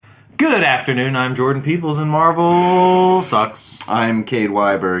Good afternoon, I'm Jordan Peoples, and Marvel sucks. I'm Cade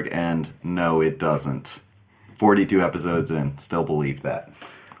Weiberg, and no, it doesn't. 42 episodes in, still believe that.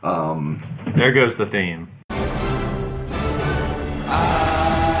 There goes the theme.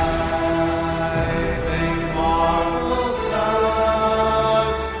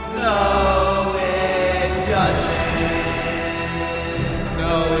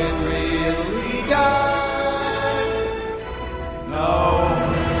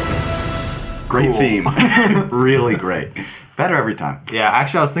 Great theme. Really great. Better every time. Yeah,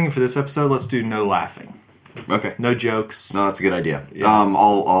 actually, I was thinking for this episode, let's do no laughing. Okay. No jokes. No, that's a good idea. Yeah.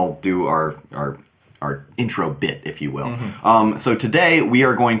 I'll do our intro bit, if you will. Mm-hmm. So today we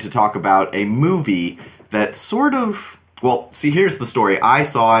are going to talk about a movie that sort of... Well, see, here's the story. I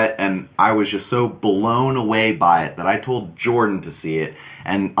saw it, and I was just so blown away by it that I told Jordan to see it.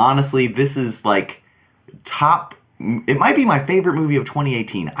 And honestly, this is like top... It might be my favorite movie of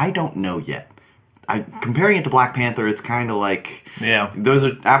 2018. I don't know yet. Comparing it to Black Panther, it's kind of like... Yeah. Those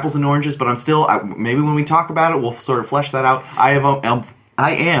are apples and oranges, but I'm still... maybe when we talk about it, we'll sort of flesh that out. I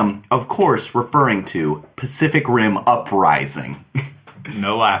am, of course, referring to Pacific Rim Uprising.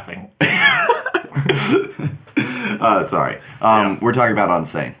 No laughing. Sorry. Yeah. We're talking about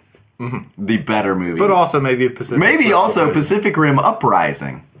Unsane. Mm-hmm. The better movie. But also maybe a Pacific Maybe also movie. Pacific Rim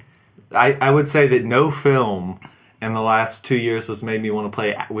Uprising. I would say that no film in the last 2 years has made me want to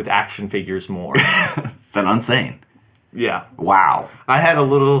play with action figures more. Than Unsane. Yeah. Wow. I had a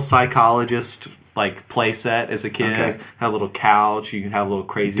little psychologist play set as a kid. Okay. Had a little couch. You could have a little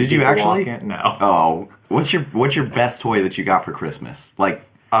crazy. Did you people actually? walk in. No. Oh. What's your best toy that you got for Christmas?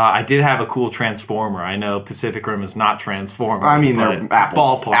 I did have a cool Transformer. I know Pacific Rim is not Transformers. I mean, but they're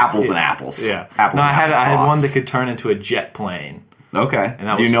apples. ballpark. Apples and apples. Yeah. Apples no, and I had applesauce. one that could turn into a jet plane. Okay. And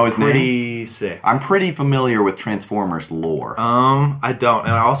that Do you was know his name? pretty sick. I'm pretty familiar with Transformers lore. I don't.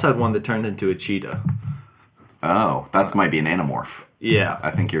 And I also had one that turned into a cheetah. Oh, that might be an Animorph. Yeah. I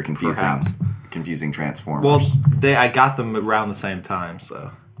think you're confusing Perhaps. Transformers. Well, I got them around the same time,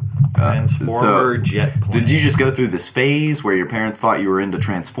 so. Transformer jet plane. Did you just go through this phase where your parents thought you were into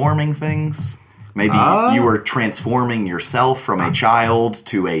transforming things? Maybe you were transforming yourself from a child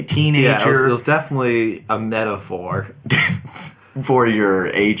to a teenager. Yeah, it was definitely a metaphor. For your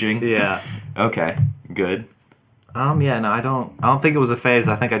aging. Yeah. Okay. Good. Yeah, no, I don't think it was a phase.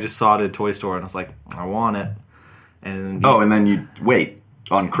 I think I just saw it at a toy store and I was like, I want it. And and then you wait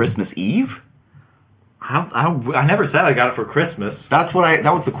on Christmas Eve? I never said I got it for Christmas. That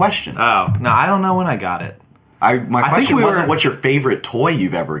was the question. Oh, no, I don't know when I got it. My question wasn't what's your favorite toy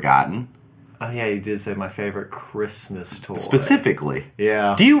you've ever gotten. Oh, yeah, you did say my favorite Christmas toy. Specifically.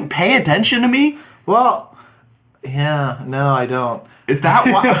 Yeah. Do you pay attention to me? Well, yeah, no, I don't. Is that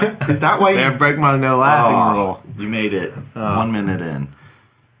why? Is that why I you break my no laughing rule. You made it 1 minute in.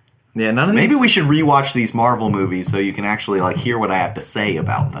 Yeah, none of these. Maybe we should rewatch these Marvel movies so you can actually hear what I have to say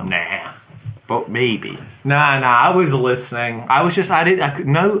about them. Nah. But maybe. Nah, I was listening.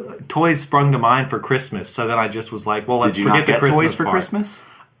 No toys sprung to mind for Christmas, so then I just was like, well, let's Did you forget not get the Christmas toys for part. Christmas?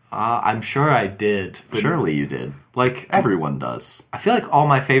 I'm sure I did. But Surely you did. Everyone does. I feel like all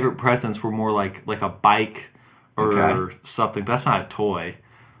my favorite presents were more like a bike or Okay. something. But that's not a toy.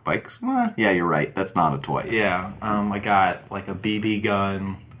 Bikes? Well, yeah, you're right. That's not a toy. Yeah. I got a BB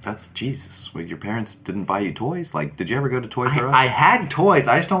gun. That's Jesus. Well, your parents didn't buy you toys? Did you ever go to Toys R Us? I had toys.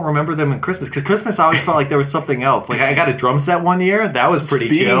 I just don't remember them in Christmas. Because Christmas I always felt like there was something else. I got a drum set one year. That was pretty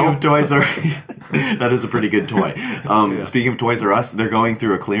Speaking chill. of Toys R Us, that is a pretty good toy. Speaking of Toys R Us, they're going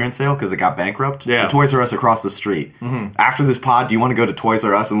through a clearance sale because it got bankrupt. Yeah. The Toys R Us across the street. Mm-hmm. After this pod, do you want to go to Toys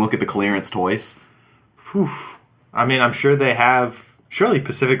R Us and look at the clearance toys? Whew. I mean, I'm sure they have... Surely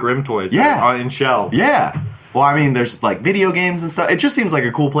Pacific Rim toys in shelves. Yeah. Well, I mean, there's video games and stuff. It just seems like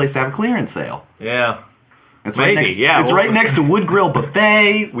a cool place to have a clearance sale. Yeah. It's Maybe, right next. yeah. It's right next to Wood Grill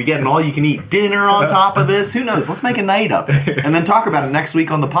Buffet. We get an all-you-can-eat dinner on top of this. Who knows? Let's make a night of it, and then talk about it next week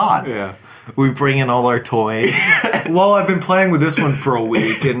on the pod. Yeah. We bring in all our toys. Well, I've been playing with this one for a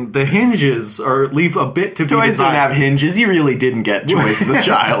week, and the hinges leave a bit to be Toys desired. don't have hinges. You really didn't get toys as a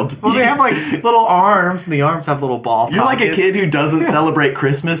child. Well, they have little arms, and the arms have little ball You're like a sockets. kid who doesn't celebrate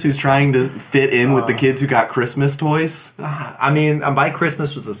Christmas, who's trying to fit in with the kids who got Christmas toys. I mean, my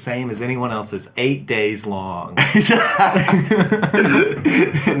Christmas was the same as anyone else's, 8 days long.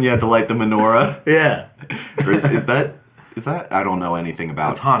 And you had to light the menorah. Yeah. Or is that? I don't know anything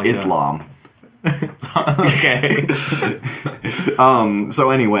about Hanukkah. Islam. Okay.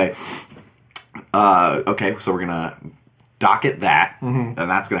 So anyway, okay, so we're gonna docket that, and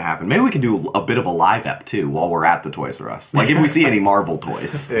that's gonna happen. Maybe we can do a bit of a live ep too while we're at the Toys R Us. If we see any Marvel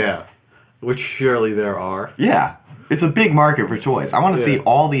toys. Yeah. Which surely there are. Yeah. It's a big market for toys. I want to see Yeah.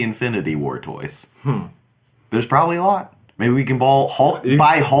 all the Infinity War toys. There's probably a lot. Maybe we can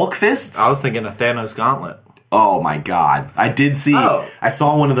buy Hulk fists. I was thinking a Thanos gauntlet. Oh my god. I did see, Oh. I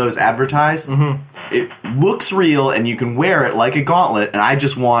saw one of those advertised. It looks real and you can wear it like a gauntlet, and I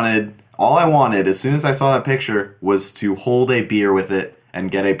just wanted, all I wanted as soon as I saw that picture was to hold a beer with it and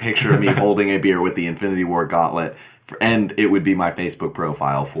get a picture of me holding a beer with the Infinity War gauntlet, and it would be my Facebook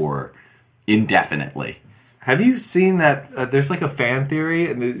profile for indefinitely. Have you seen that? There's like a fan theory,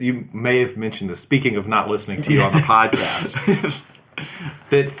 and you may have mentioned this, speaking of not listening to you on the podcast,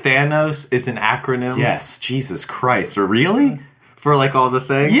 that Thanos is an acronym Yes, Jesus Christ. Really? for like all the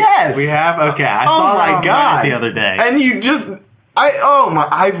things? Yes! We have? Okay, I Oh saw my that on God. Reddit the other day. And you just,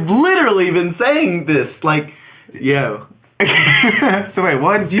 I've literally been saying this, like, Yo. So wait,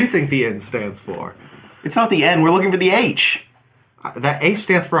 what did you think the N stands for? it's not the N, we're looking for the H. That H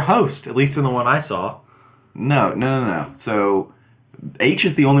stands for host, at least in the one I saw. No. So, H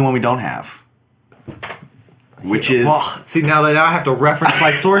is the only one we don't have. Which is... Well, see, now I have to reference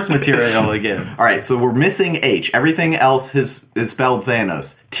my source material again. Alright, so we're missing H. Everything else is spelled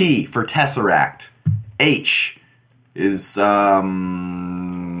Thanos. T for Tesseract. H is, S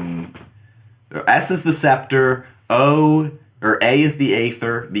is the scepter. A is the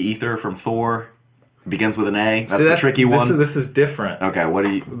ether from Thor. Begins with an A. That's the tricky one. This is different. Okay, what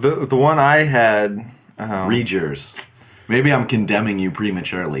are you... The one I had... Read yours. Maybe I'm condemning you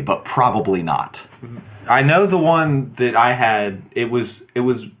prematurely, but probably not. I know the one that I had, it was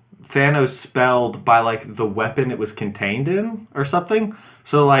Thanos spelled by like the weapon it was contained in or something.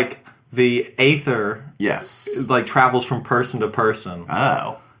 So like the Aether Yes. like travels from person to person.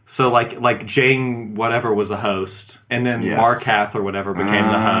 Oh. So like Jane whatever was a host, and then Yes. Markath or whatever became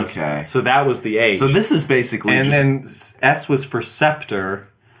the host. Okay. So that was the H. So this is basically and just... then S was for scepter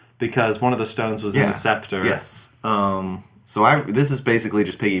because one of the stones was in the scepter. Yes. So this is basically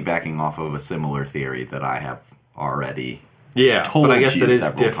just piggybacking off of a similar theory that I have already Yeah, told but I guess you it is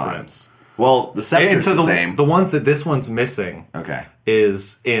several different. times. Well, the scepter's And so the same. the ones that this one's missing Okay.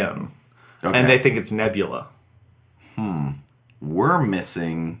 is M. Okay. And they think it's Nebula. We're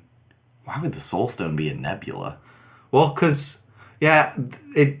missing... Why would the Soul Stone be a nebula? Well, because,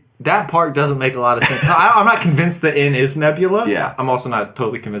 that part doesn't make a lot of sense. I'm not convinced that N is Nebula. Yeah. I'm also not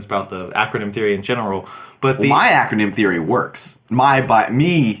totally convinced about the acronym theory in general. But Well, my acronym theory works. Mine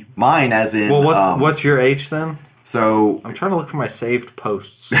as in... Well, what's your H then? So I'm trying to look for my saved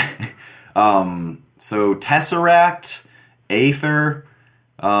posts. So Tesseract, Aether,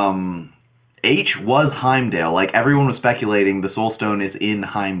 H was Heimdall. Like everyone was speculating the Soul Stone is in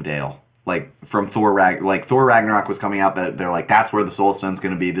Heimdall. Like from Thor Ragnarok was coming out that they're like, that's where the Soul Stone's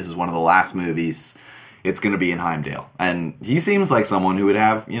going to be. This is one of the last movies. It's going to be in Heimdall. And he seems like someone who would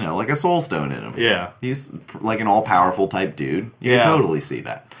have, like a Soul Stone in him. Yeah. He's like an all-powerful type dude. You Yeah. can totally see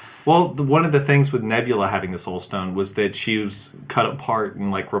that. Well, one of the things with Nebula having the Soul Stone was that she was cut apart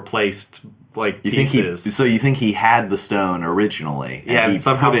and like replaced like pieces. You think he had the stone originally? Yeah, and he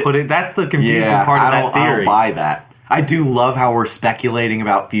somehow put it. That's the confusing Yeah, part of I that don't theory. buy that. I do love how we're speculating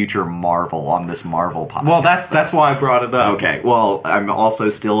about future Marvel on this Marvel podcast. Well, that's why I brought it up. Okay, well, I'm also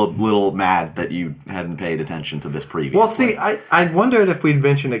still a little mad that you hadn't paid attention to this previously. Well, see, I wondered if we'd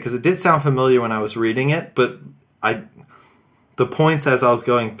mentioned it because it did sound familiar when I was reading it, but the points as I was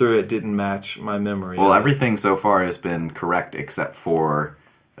going through it didn't match my memory. Well, everything so far has been correct except for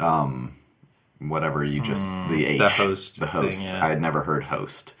whatever you just... the H. the host The host. thing, yeah. I had never heard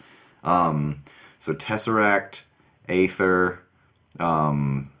host. So Tesseract, Aether,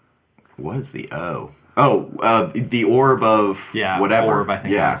 what is the O? Oh, the orb of whatever. Orb, I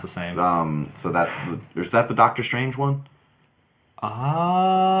think that's the same. So is that the Doctor Strange one?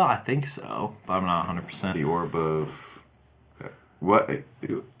 I think so, but I'm not 100%. The orb of... What?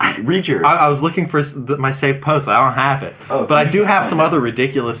 Read yours. I was looking for my saved posts. I don't have it. Oh, but I do have some other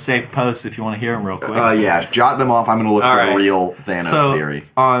ridiculous saved posts if you want to hear them real quick. Yeah, jot them off. I'm going to look for the real Thanos theory.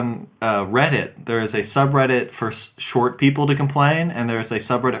 On Reddit, there is a subreddit for short people to complain, and there's a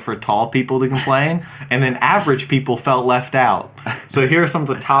subreddit for tall people to complain, and then average people felt left out. So here are some of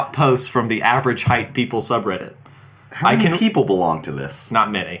the top posts from the average height people subreddit. How many people belong to this? Not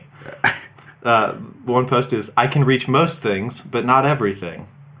many. One post is, I can reach most things, but not everything.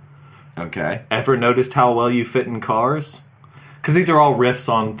 Okay. Ever noticed how well you fit in cars? Because these are all riffs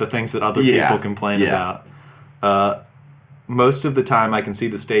on the things that other people complain about. Most of the time I can see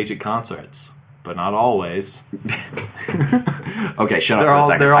the stage at concerts, but not always. Okay, shut up They're for all- a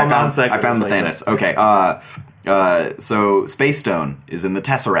second. they're all I found non-sequiturs the like Thanos. Okay, so Space Stone is in the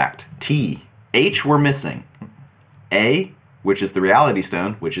Tesseract. T. H we're missing. A, which is the Reality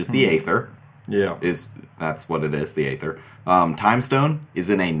Stone, which is the Aether. Yeah. Is That's what it is, the Aether. Time Stone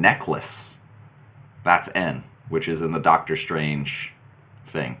is in a necklace. That's N, which is in the Doctor Strange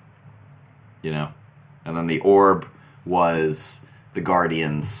thing. You know? And then the orb was the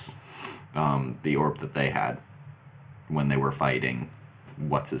Guardians, the orb that they had when they were fighting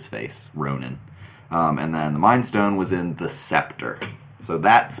what's-his-face, Ronan. And then the Mind Stone was in the Scepter. So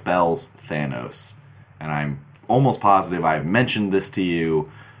that spells Thanos. And I'm almost positive I've mentioned this to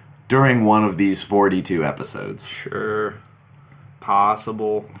you during one of these 42 episodes. Sure.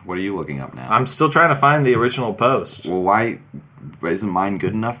 Possible. What are you looking up now? I'm still trying to find the original post. Well, why isn't mine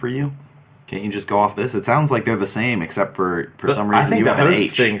good enough for you? Can't you just go off this? It sounds like they're the same, except for some reason I think you the have an host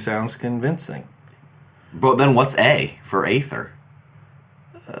H. thing sounds convincing. But then what's A for Aether?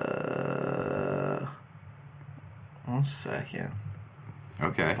 1 second.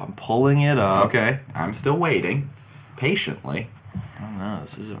 Okay. I'm pulling it up. Okay. I'm still waiting. Patiently. I don't know.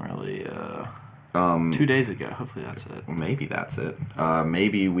 This isn't really... 2 days ago. Hopefully that's it. Maybe that's it.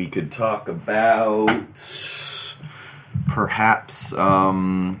 Maybe we could talk about... Perhaps,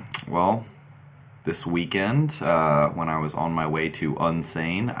 well... This weekend, when I was on my way to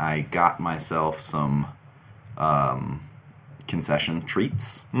Unsane, I got myself some concession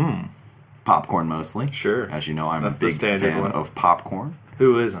treats. Popcorn mostly. Sure. As you know, I'm That's a the big standard fan one. of popcorn.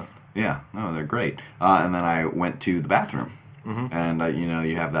 Who isn't? Yeah, no, they're great. And then I went to the bathroom. And,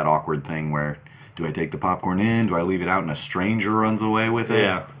 you have that awkward thing where, do I take the popcorn in? Do I leave it out and a stranger runs away with it?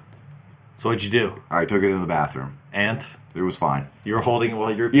 Yeah. So what'd you do? I took it in the bathroom. And? It was fine. You were holding it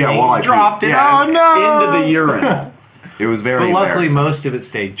while you're I dropped it. yeah, Oh no! Into the urinal. It was very But luckily, embarrassing. most of it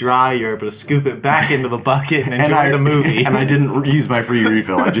stayed dry. You're able to scoop it back into the bucket and enjoy the movie. And I didn't use my free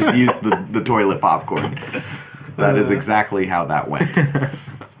refill. I just used the toilet popcorn. That is exactly how that went.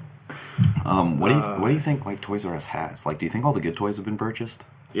 What do you think like Toys R Us has? Like, do you think all the good toys have been purchased?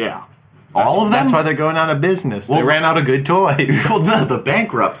 Yeah. All of them? That's why they're going out of business. They Well- ran out of good toys. Well, no, the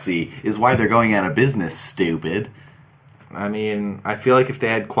bankruptcy is why they're going out of business, stupid. I mean, I feel like if they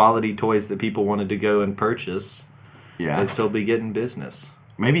had quality toys that people wanted to go and purchase, Yeah. they'd still be getting business.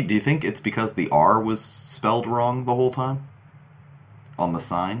 Maybe, do you think it's because the R was spelled wrong the whole time? On the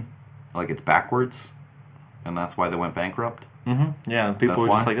sign? Like it's backwards? And that's why they went bankrupt? Yeah, people That's were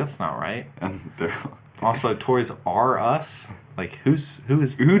why? just like, that's not right. And they're... Also, Toys R Us? Like, who is Who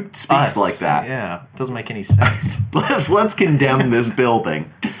speaks us? like that? Yeah, it doesn't make any sense. Let's condemn this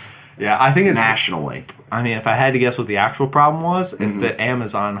building Yeah, I think nationally. I mean, if I had to guess what the actual problem was, is that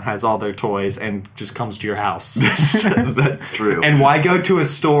Amazon has all their toys and just comes to your house. That's true. And why go to a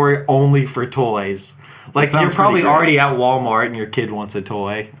store only for toys? Like, That sounds you're probably pretty good. already at Walmart and your kid wants a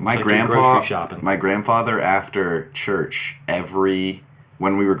toy. It's my like grandpa, you're grocery shopping. my grandfather, after church,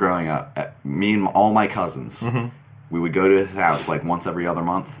 when we were growing up, me and all my cousins, we would go to his house like once every other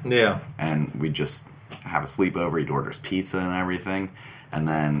month, Yeah. and we'd just have a sleepover. He'd order us pizza and everything, and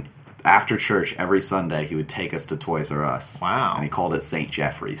then after church every Sunday he would take us to Toys R Us. Wow. And he called it St.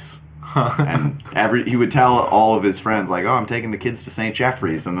 Jeffrey's. And he would tell all of his friends, like, oh, I'm taking the kids to St.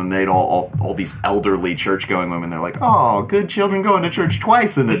 Jeffrey's, and then they'd all these elderly church-going women, they're like, oh, good children going to church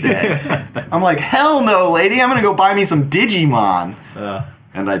twice in a day. I'm like, hell no, lady, I'm gonna go buy me some Digimon.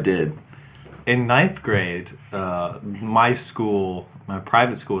 And I did. In 9th grade, my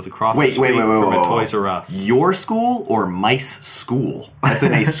private school was across the Wait, street from a wait. Toys R Us. Your school or mice school? As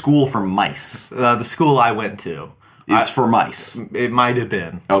in a school for mice. The school I went to. Is for mice. It might have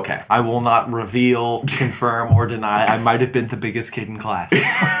been. Okay. I will not reveal, confirm, or deny. I might have been the biggest kid in class.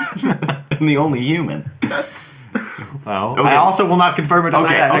 And the only human. Well, Okay. I also will not confirm or deny.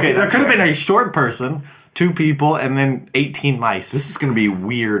 Okay, that. okay, There that's could have fair. been a short person, 2 people, and then 18 mice. This is going to be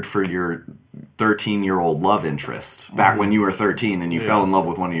weird for your 13-year-old love interest. Back when you were 13 and you fell in love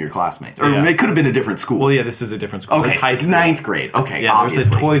with one of your classmates. Or Yeah. it could have been a different school. Well, yeah, this is a different school. Okay, It's high school. 9th grade. Okay, Yeah, obviously.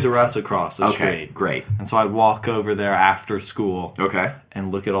 there was a Toys R Us across the Okay, street. great. And so I'd walk over there after school Okay.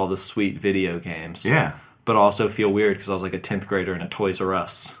 and look at all the sweet video games. Yeah. But also feel weird because I was like a 10th grader in a Toys R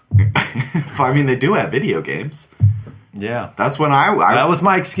Us. I mean, they do have video games. Yeah. That's when I That was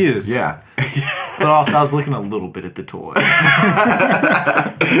my excuse. yeah. But also, I was looking a little bit at the toys.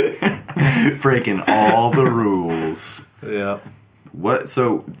 Breaking all the rules. Yeah. What?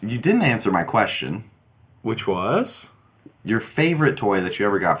 So you didn't answer my question. Which was? Your favorite toy that you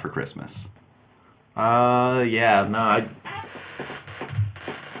ever got for Christmas? Yeah, no, I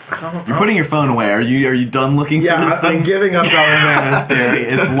don't You're putting your phone away. Are you done looking for this thing? giving up Darwin theory.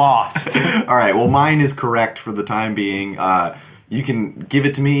 It's lost. All right. Well, mine is correct for the time being. You can give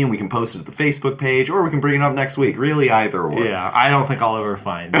it to me, and we can post it to the Facebook page, or we can bring it up next week. Really, either or. Yeah, I don't think I'll ever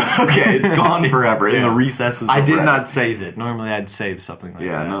find it. Okay, it's gone forever in yeah. the recesses. I of did Reddit. not save it. Normally, I'd save something like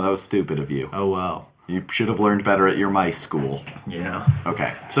Yeah, that. no, that was stupid of you. Oh well. You should have learned better at your mice school. Yeah.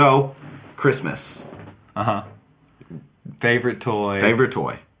 Okay, so Christmas. Favorite toy. Favorite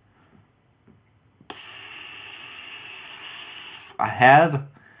toy. I had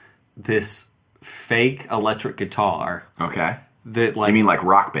this fake electric guitar Okay. that You mean like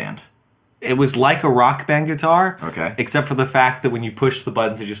Rock Band? it was like a Rock Band guitar. Okay. Except for the fact that when you push the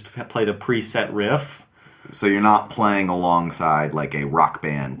buttons, it just played a preset riff. So you're not playing alongside like a Rock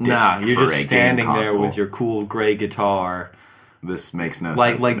Band disc Nah, you're for just a standing game there console. with your cool gray guitar, This makes no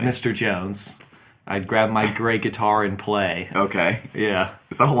like sense to me. Mr. Jones. I'd grab my gray guitar and play. Okay. Yeah,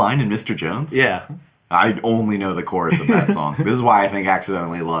 Is that a line in Mr. Jones? yeah. I only know the chorus of that song. This is why I think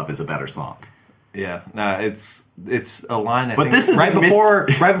Accidentally Love is a better song. Yeah, no, it's a line. I But think, this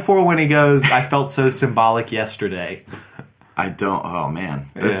isn't right before when he goes, "I felt so symbolic yesterday." I don't. Oh man,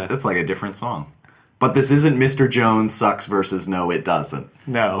 that's Yeah. that's like a different song. But this isn't Mr. Jones sucks versus No It Doesn't.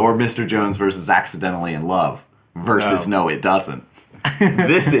 No. Or Mr. Jones versus Accidentally in Love versus No It Doesn't.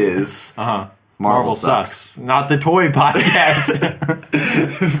 This is Marvel sucks. Not the toy podcast.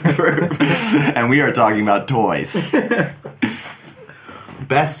 And we are talking about toys.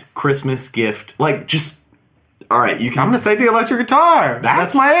 Best Christmas gift, like just all right. You can. I'm gonna say the electric guitar.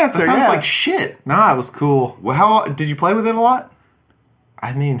 That's my answer. That sounds yeah. like shit. Nah, it was cool. Well, how did you play with it a lot?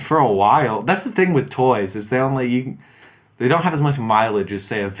 I mean, for a while. That's the thing with toys is they don't have as much mileage as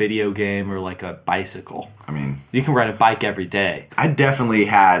say a video game or like a bicycle. I mean, You can ride a bike every day. I definitely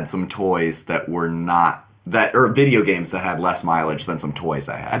had some toys that were not that, or video games that had less mileage than some toys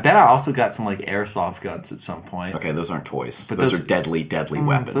I I had. bet I also got some like airsoft guns at some point. Okay, those aren't toys. But those those- are deadly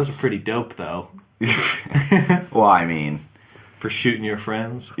weapons. Those are pretty dope though Well, I mean, for shooting your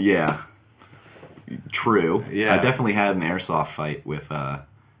friends. yeah, true. Yeah. I definitely had an airsoft fight with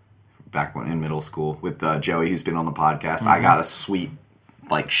back when in middle school with Joey, who's been on the podcast. I got a sweet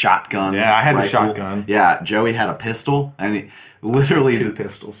like shotgun. Yeah, I had a rifle. shotgun. Yeah, Joey had a pistol, and he literally. Two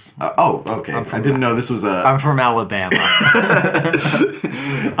pistols. Okay. I didn't know this was a. I'm from Alabama.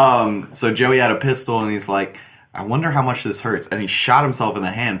 So Joey had a pistol, and he's like, I wonder how much this hurts. And he shot himself in the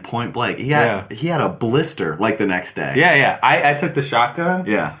hand point blank. He had a blister like the next day. Yeah. I took the shotgun.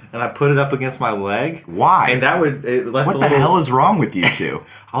 Yeah. And I put it up against my leg. Why? And it left What a the little. hell is wrong with you two?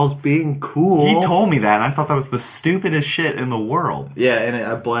 I was being cool. He told me that, and I thought that was the stupidest shit in the world. Yeah, and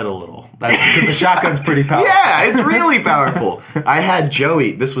I bled a little. That's because the shotgun's pretty powerful. Yeah, it's really powerful. I had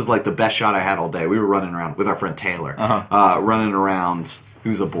Joey. This was like the best shot I had all day. We were running around with our friend Taylor. Running around.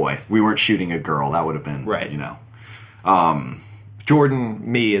 Who's a boy? We weren't shooting a girl. That would have been, Right. you know.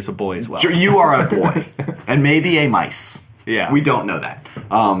 Jordan, me is a boy as well. You are a boy. And maybe a mice. Yeah. We don't know that.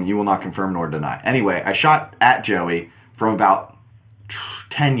 You will not confirm nor deny. Anyway, I shot at Joey from about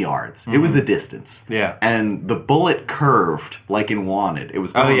 10 yards. It was a distance. Yeah. And the bullet curved like in Wanted. It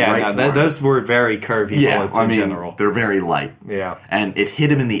was Oh going yeah, right no, for him. those were very curvy bullets in general. They're very light. Yeah. And it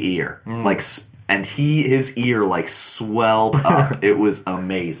hit him in the ear. And his ear like swelled up. It was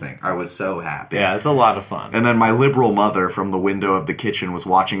amazing. I was so happy. Yeah, it's a lot of fun. And then my liberal mother from the window of the kitchen was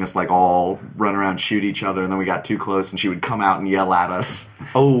watching us like all run around, shoot each other, and then we got too close and she would come out and yell at us.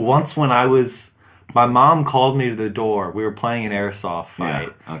 Oh, once when my mom called me to the door. We were playing an airsoft fight.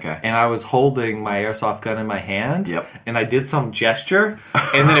 Yeah, okay. And I was holding my airsoft gun in my hand. Yep. And I did some gesture,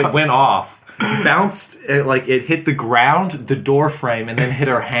 and then it went off. Bounced, it hit the ground, the door frame, and then hit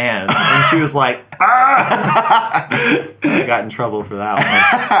her hand. And she was like, ah! I got in trouble for that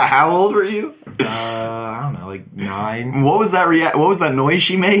one. How old were you? I don't know, like 9. What was that What was that noise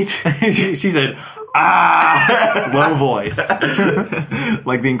she made? She said, ah! Low voice.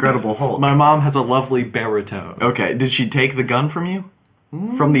 Like the Incredible Hulk. My mom has a lovely baritone. Okay, did she take the gun from you?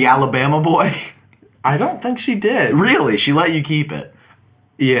 From the Alabama boy? I don't think she did. Really? She let you keep it?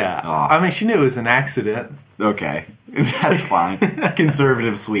 Yeah. Aw. I mean, she knew it was an accident. Okay, that's fine.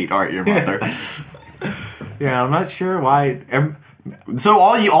 Conservative sweetheart, your mother. Yeah, I'm not sure why. So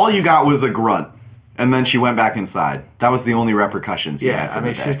all you got was a grunt, and then she went back inside. That was the only repercussions you had Yeah, for I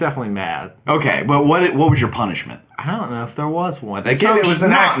mean, the day. she was definitely mad. Okay, but what was your punishment? I don't know if there was one. Again, So it was she's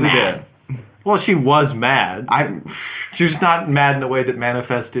an not accident. Well, she was mad. I, She was not mad in a way that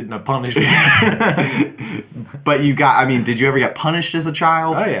manifested in a punishment. but you got. I mean, did you ever get punished as a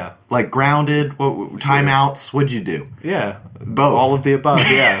child? Oh, yeah. Like grounded? What timeouts? What'd you do? Yeah. Both. All of the above,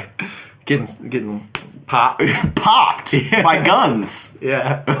 yeah. Getting popped. Popped by guns.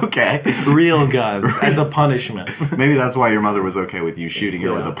 Yeah. Okay, Real guns as a punishment. maybe that's why your mother was okay with you shooting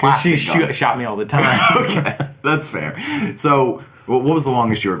her with a 'Cause plastic she gun. shot me all the time. Okay, that's fair. So, what was the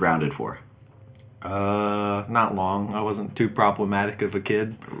longest you were grounded for? Not long. I wasn't too problematic of a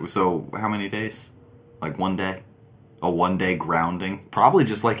kid. So, how many days? Like 1 day? A 1 day grounding? Probably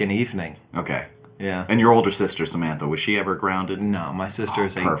just like an evening. Okay. Yeah. And your older sister, Samantha, was she ever grounded? No, my sister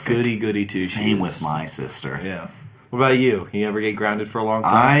is a perfect. goody two shoes. Same with my sister. Yeah. What about you? You ever get grounded for a long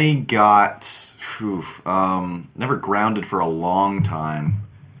time? I got, never grounded for a long time.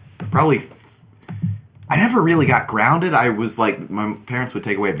 Probably, I never really got grounded. I was like, my parents would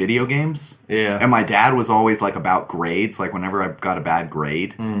take away video games. Yeah. And my dad was always like about grades. Like whenever I got a bad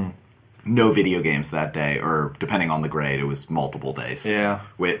grade, no video games that day, or depending on the grade, it was multiple days. Yeah.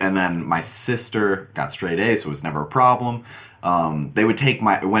 And then my sister got straight A's, so it was never a problem. They would take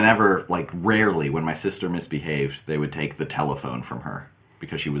whenever, like rarely, when my sister misbehaved, they would take the telephone from her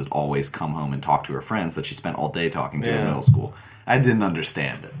because she would always come home and talk to her friends that she spent all day talking to in middle school. I didn't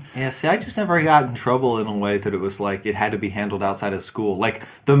understand it. Yeah, see, I just never got in trouble in a way that it was like it had to be handled outside of school. Like,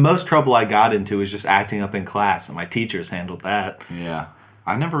 the most trouble I got into was just acting up in class, and my teachers handled that. Yeah.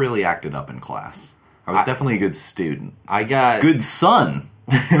 I never really acted up in class. I was definitely a good student. I got... Good son.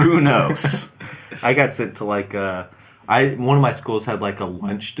 Who knows? I got sent to, like, one of my schools had, like, a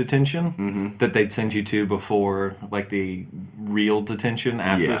lunch detention that they'd send you to before, like, the real detention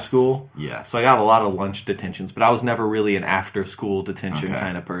after school. Yes. So I got a lot of lunch detentions, but I was never really an after-school detention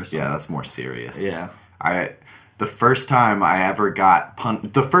kind of person. Yeah, that's more serious. Yeah. The first time I ever got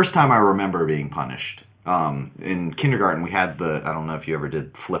the first time I remember being punished, in kindergarten we had I don't know if you ever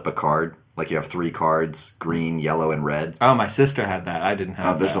did flip a card. Like you have 3 cards, green, yellow, and red. Oh, my sister had that. I didn't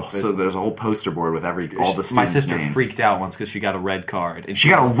have that. So there's a whole poster board with all the students' My sister names. freaked out once because she got a red card. And She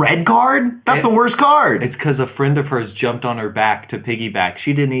got a red card? That's the worst card! It's because a friend of hers jumped on her back to piggyback.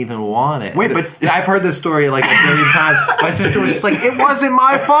 She didn't even want it. Wait, but... I've heard this story like a million times. My sister was just like, it wasn't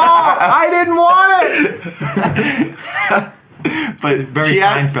my fault! I didn't want it! But Very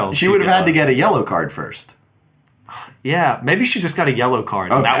Seinfeld. She would have had to get a yellow card first. Yeah, maybe she just got a yellow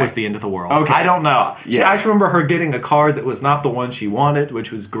card, and that Okay. was the end of the world. Okay. I don't know. Yeah. I just remember her getting a card that was not the one she wanted,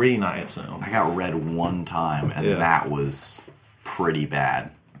 which was green, I assume. I got red one time, and that was pretty bad.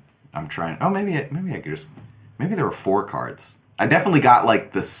 I'm trying... Oh, maybe I could just... Maybe there were 4 cards. I definitely got,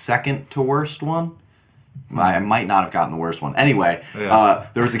 like, the second to worst one. I might not have gotten the worst one. Anyway, there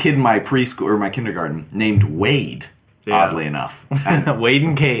was a kid in my preschool, or my kindergarten, named Wade. Oddly enough. Wade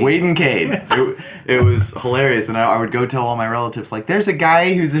and Cade. Wade and Cade. It was hilarious, and I would go tell all my relatives, like, there's a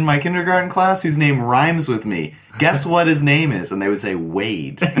guy who's in my kindergarten class whose name rhymes with me. Guess what his name is? And they would say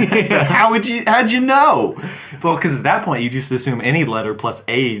Wade. I said, how'd you know? Well, because at that point, you just assume any letter plus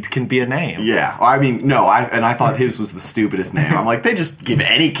aid can be a name. Yeah. I mean, no, I thought his was the stupidest name. I'm like, they just give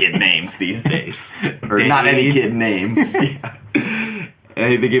any kid names these days. Or not any kid names. Yeah.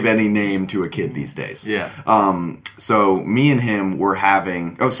 They give any name to a kid these days. Yeah. So me and him were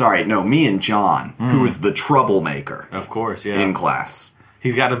having... Oh, sorry. No, me and John, who was the troublemaker. Of course, yeah. In class.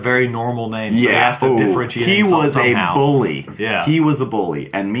 He's got a very normal name, so he has to differentiate he himself was somehow. a bully. Yeah. He was a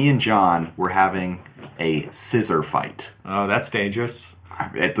bully. And me and John were having a scissor fight. Oh, that's dangerous.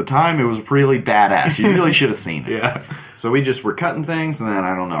 At the time, it was really badass. You really should have seen it. Yeah. So we just were cutting things, and then,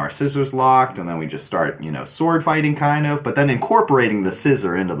 I don't know, our scissors locked, and then we just start, sword fighting kind of, but then incorporating the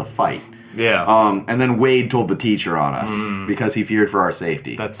scissor into the fight. Yeah. And then Wade told the teacher on us because he feared for our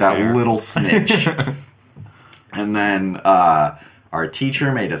safety. That's that fair. little snitch. And then our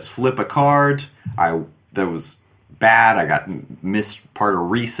teacher made us flip a card. That was bad. I got missed part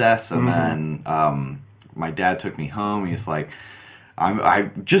of recess, and then my dad took me home. He's like, I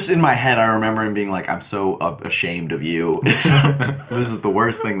just in my head, I remember him being like, I'm so ashamed of you. This is the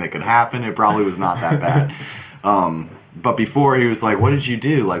worst thing that could happen. It probably was not that bad. But before, he was like, what did you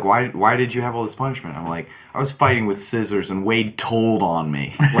do? Like, why did you have all this punishment? I'm like, I was fighting with scissors, and Wade told on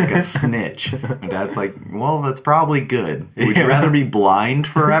me like a snitch. My dad's like, well, that's probably good. Would you rather be blind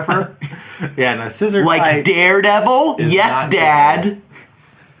forever? Yeah, no, scissor Like fight Daredevil? is Yes, not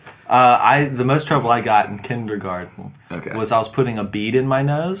Dad. the most trouble I got in kindergarten was I was putting a bead in my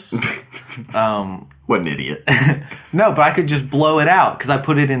nose. What an idiot. No, but I could just blow it out because I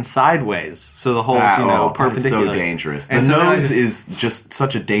put it in sideways, so the hole's That is perpendicular. so dangerous. The And so then I nose just- is just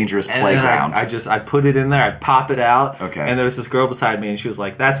such a dangerous And playground. then I put it in there, I pop it out, Okay. and there was this girl beside me, and she was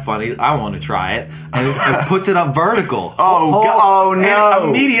like, "That's funny, I want to try it," and it puts it up vertical. Oh, and no. it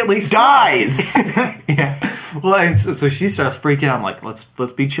immediately dies. Yeah. Well, and so she starts freaking out. I'm like,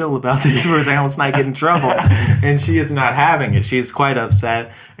 let's be chill about this for a second. Let's not get in trouble. And she is not having it. She's quite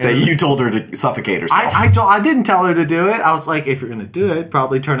upset. And That you told her to suffocate herself. I didn't tell her to do it. I was like, if you're going to do it,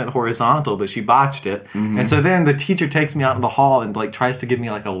 probably turn it horizontal, but she botched it. And so then the teacher takes me out in the hall and like tries to give me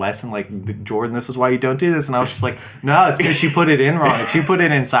like a lesson, like, Jordan, this is why you don't do this. And I was just like, no, it's because she put it in wrong. If she put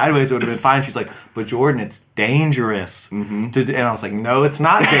it in sideways, it would have been fine. She's like, but Jordan, it's dangerous. And I was like, no, it's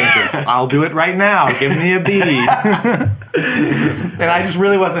not dangerous. I'll do it right now. Give me a bead. indeed. And I just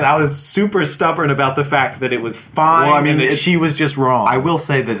really wasn't. I was super stubborn about the fact that it was fine. Well, I mean, and that she was just wrong. I will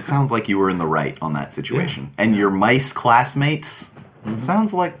say that it sounds like you were in the right on that situation. And your mice classmates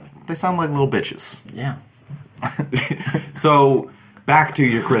sound like little bitches. Yeah. So back to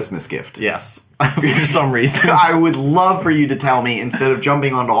your Christmas gift. Yes. For some reason. I would love for you to tell me, instead of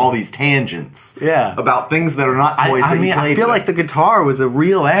jumping onto all these tangents, Yeah. about things that are not toys that you played I feel with. like the guitar was a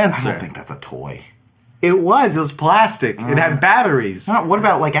real I answer. don't think that's a toy. It was plastic. It had batteries. What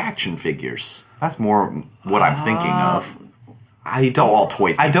about like action figures? That's more what I'm thinking of. I don't. All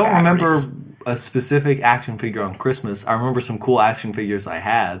toys I take don't remember batteries. a specific action figure on Christmas. I remember some cool action figures I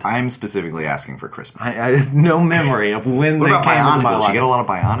had. I'm specifically asking for Christmas. I have no memory of when What they about came into my Bionicles? life. You get a lot of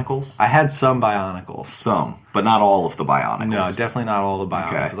Bionicles? I had some Bionicles. Some, but not all of the Bionicles. No, definitely not all the Bionicles.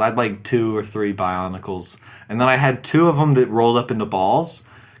 Okay. I had like 2 or 3 Bionicles. And then I had 2 of them that rolled up into balls,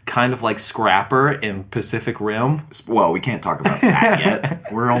 kind of like Scrapper in Pacific Rim. Well, we can't talk about that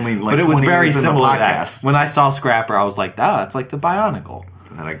yet. We're only like But it was 20 very minutes in the similar to that. podcast When I saw Scrapper, I was like, oh, that's like the Bionicle.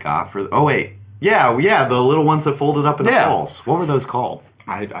 that I got for... Oh, wait. Yeah, the little ones that folded up into Yeah. balls. What were those called?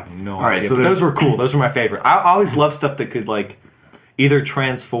 I have no right, idea. so But those there's- were cool. Those were my favorite. I always loved stuff that could like either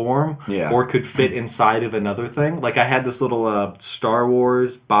transform Yeah. or could fit inside of another thing. Like I had this little Star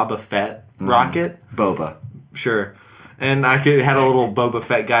Wars Boba Fett rocket. Boba. Sure. And I had a little Boba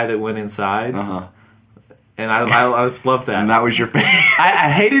Fett guy that went inside. Uh-huh. And I just loved that. And that was your favorite. I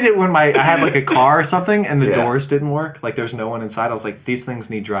hated it when I had like a car or something and the Yeah. doors didn't work. Like there's no one inside. I was like, these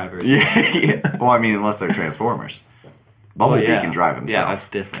things need drivers. yeah. Well, I mean, unless they're Transformers. Bumblebee can drive himself. Yeah, that's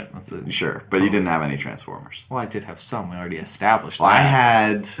different. That's a, Sure, but you didn't have any Transformers. well, I did have some. We already established Well, that. I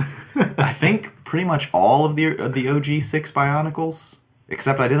had, I think, pretty much all of the OG 6 Bionicles,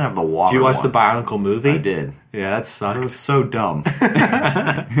 except I didn't have the water Did you watch one. the Bionicle movie? I did. Yeah, that It sucked. was so dumb.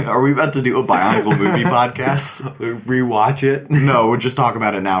 Are we about to do a Bionicle movie podcast? Rewatch it. No, we'll just talk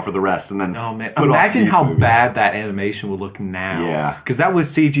about it now for the rest, and then Oh man! put off Imagine these how movies. bad that animation would look now. Yeah. because that was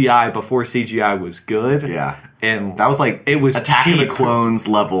CGI before CGI was good. Yeah. and That was like it was Attack of cheap. the Clones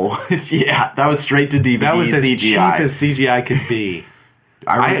level. Yeah, that was straight to DVD That was as CGI. cheap as CGI could be.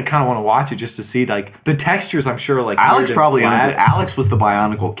 I re- kind of want to watch it just to see like the textures. I'm sure like Alex weird and probably flat. owns it. Alex was the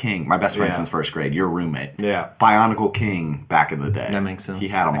Bionicle King. My best friend Yeah. since first grade. Your roommate. Yeah. Bionicle King back in the day. That makes sense. He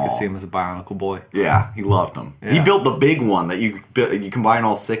had them I all. could see him as a Bionicle boy. Yeah, he loved them. He Yeah. built the big one that you combine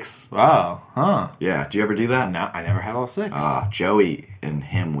all 6. Oh, huh? Yeah, did you ever do that? No, I never had all 6. Joey and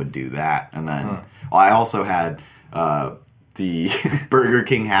him would do that, and then I also had the Burger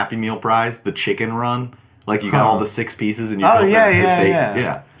King Happy Meal prize, the chicken run. Like you got all the 6 pieces and you Oh, built yeah, his yeah, fake.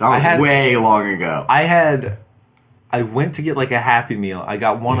 yeah. That was I had- way long ago. I went to get like a Happy Meal. I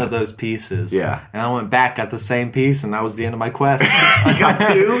got one of those pieces. Yeah. And I went back, got the same piece, and that was the end of my quest. I got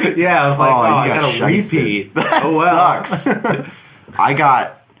 2? Yeah, I was like, Oh, oh, you I got got a shysted. repeat. That Oh, well. sucks. I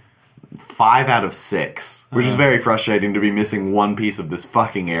got 5 out of 6, which is very frustrating to be missing one piece of this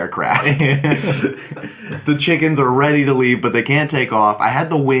fucking aircraft. The chickens are ready to leave, but they can't take off. I had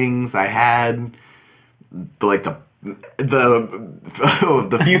the wings. I had the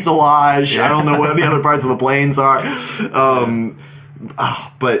fuselage. I don't know what the other parts of the planes are.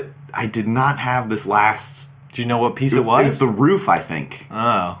 But I did not have this last. Do you know what piece It was the roof, I think. Oh.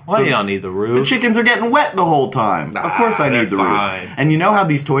 Well, So you don't need the roof. The chickens are getting wet the whole time. Of course I they're need the fine. roof. And you know how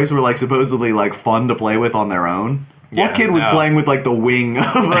these toys were like supposedly like fun to play with on their own? Yeah, What kid was no. playing with like the wing of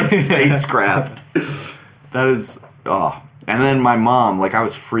a spacecraft? That is and then my mom, like I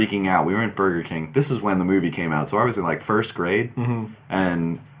was freaking out. We were in Burger King. This is when the movie came out. So I was in like first grade. Mm-hmm.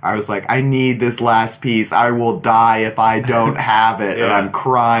 And I was like, I need this last piece. I will die if I don't have it. And Yeah. I'm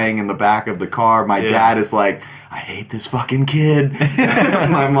crying in the back of the car. My dad is like, I hate this fucking kid.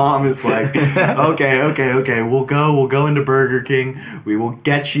 My mom is like, okay, we'll go into Burger King. We will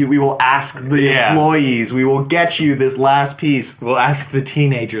get you, we will ask the Yeah. employees, we will get you this last piece. We'll ask the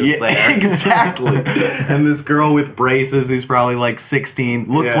teenagers Yeah, there. exactly. And this girl with braces who's probably like 16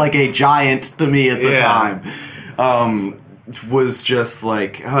 looked Yeah. like a giant to me at the Yeah. time. Was just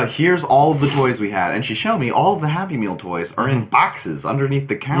like, here's all of the toys we had. And she showed me all of the Happy Meal toys are in boxes underneath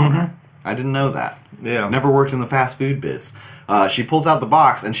the counter. I didn't know that. Yeah. Never worked in the fast food biz. She pulls out the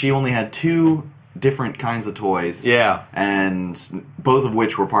box and she only had 2 different kinds of toys. Yeah. And both of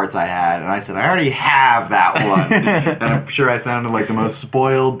which were parts I had. And I said, I already have that one. And I'm sure I sounded like the most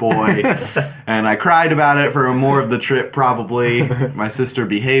spoiled boy. And I cried about it for more of the trip, probably. My sister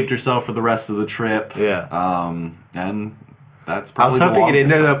behaved herself for the rest of the trip. Yeah. And that's I probably was the hoping it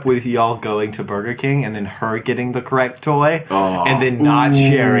longest ended time. up with y'all going to Burger King and then her getting the correct toy Oh. and then not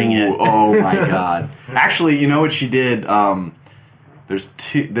sharing it. Oh my god. Actually, you know what she did?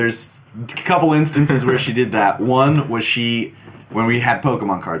 There's a couple instances where she did that. One was when we had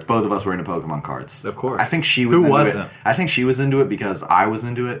Pokemon cards. Both of us were into Pokemon cards. Of course. I think she was. Who into wasn't? It. I think she was into it because I was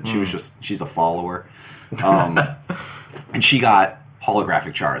into it. She's a follower, and she got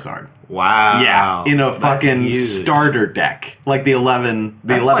holographic Charizard. Wow. Yeah, in a fucking huge. starter deck, like the 11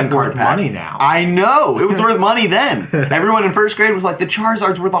 That's 11 like card worth pack. money now. I know it was worth money then. Everyone in first grade was like, the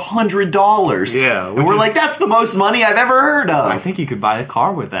Charizard's worth $100. Yeah, and which we're is- like, that's the most money I've ever heard of. I think you could buy a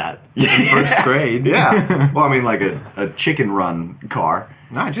car with that in first grade. Yeah, well, I mean, like a chicken run car.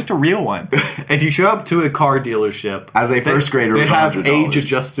 Not just a real one. If you show up to a car dealership As a first grader, they with have $100.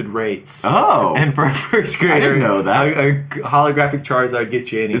 age-adjusted rates. Oh, And for a first grader, didn't know that. A holographic Charizard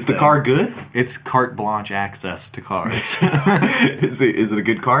gets you anything. is the car good? It's carte blanche access to cars. Is it a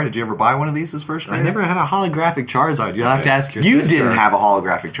good car? Did you ever buy one of these as first I grader? never had a holographic Charizard. You'll have to ask your You sister. didn't have a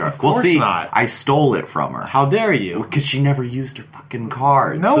holographic Charizard. Well, course see, not. I stole it from her How dare you? because she never used her fucking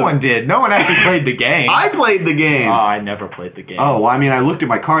cards. No So- one did. No one actually played the game. I played the game. Oh, I never played the game. Oh, well, I mean, I looked at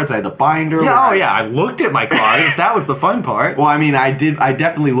my cards. I had the binder. where Yeah, I- I looked at my cards. That was the fun part. Well, I mean, I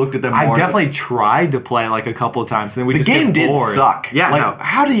definitely looked at them more. I definitely tried to play like a couple of times, and then we The just game get did bored. suck. Yeah, like, no.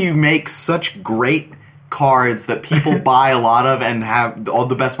 how do you make such great cards that people buy a lot of and have all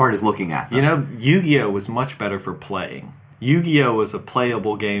the best part is looking at them? You know, Yu-Gi-Oh was much better for playing. Yu-Gi-Oh was a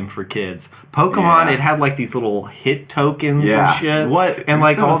playable game for kids. Pokemon, Yeah. it had like these little hit tokens Yeah. and shit. What? And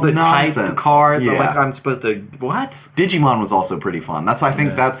like That all was the type nonsense. cards. Yeah. Like I'm supposed to what? Digimon was also pretty fun. That's I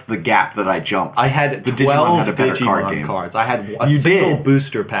think that's the gap that I jumped. I had the 12 had a better card Digimon game. cards. I had a You single did?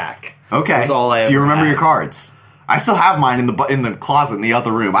 booster pack. Okay. That's all I Do you ever remember had. your cards? I still have mine in the closet in the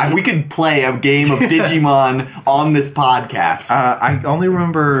other room. We could play a game of Digimon on this podcast. I only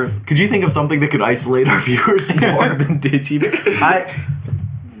remember Could you think of something that could isolate our viewers more more? than Digimon.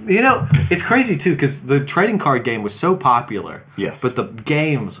 You know, it's crazy too because the trading card game was so popular. Yes. But the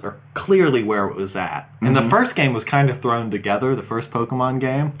games are clearly where it was at. And the first game was kind of thrown together. The first Pokemon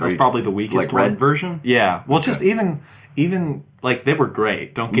game that was probably the weakest like one. red version? Yeah. Well, just even like they were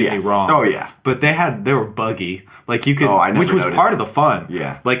great. Don't get Yes. me wrong. Oh, yeah. But they were buggy. Like you could, Oh, I never which was noticed part of that. the fun.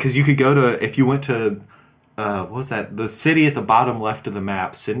 Yeah. Like because you could go to if you went to. What was that? The city at the bottom left of the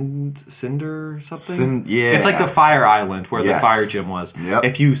map, Cinder something. Yeah. It's like the fire island where Yes. the fire gym was. Yep.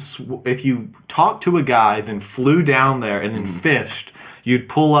 If you talked to a guy, then flew down there and then fished, you'd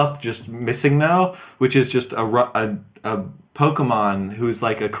pull up just Missing No, which is just a Pokemon who's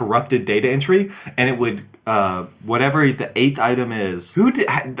like a corrupted data entry, and it would whatever the 8th item is.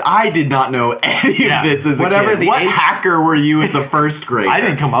 I did not know any Yeah. of this as Whatever a kid. the What eight- hacker were you as a first grader? I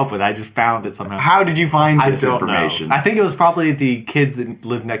didn't come up with it. I just found it somehow. How did you find I this don't information? know. I think it was probably the kids that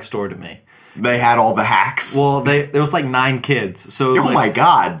lived next door to me. They had all the hacks. Well, there was like 9 kids. So it was oh like, my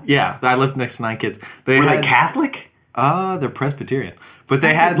god. Yeah, I lived next to 9 kids. They Were had, they Catholic? They're Presbyterian. But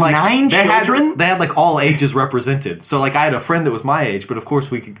they That's had like 9 children? They had like all ages represented. So like I had a friend that was my age, but of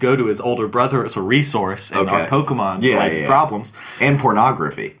course we could go to his older brother as a resource in our Pokemon related problems. And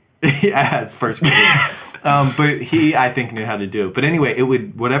pornography. Yeah, as first grade. But he, I think, knew how to do it. But anyway, it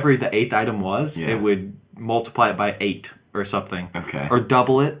would whatever the 8th item was, Yeah. it would multiply it by 8 or something. Okay. Or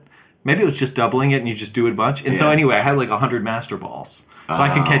double it. Maybe it was just doubling it and you just do it a bunch. And so Yeah. anyway, I had like 100 Master Balls. So I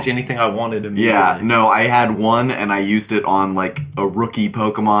could catch anything I wanted immediately. Yeah, no, I had one and I used it on like a rookie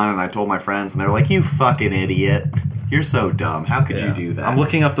Pokemon and I told my friends and they're like, you fucking idiot. You're so dumb. How could you do that? I'm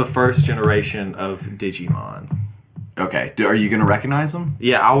looking up the first generation of Digimon. Okay, are you going to recognize them?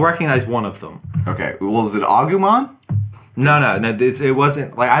 Yeah, I'll recognize one of them. Okay, well, is it Agumon? No, it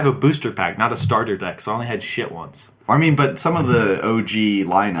wasn't. Like, I have a booster pack, not a starter deck, so I only had shit ones. I mean, but some of the OG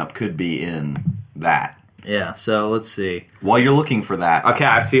lineup could be in that. Yeah, so let's see. While you're looking for that. Okay,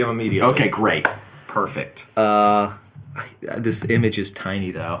 I see him immediately. Okay, great. Perfect. This image is tiny,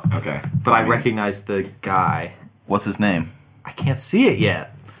 though. Okay. But I recognize the guy. What's his name? I can't see it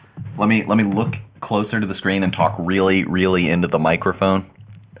yet. Let me look closer to the screen and talk really, really into the microphone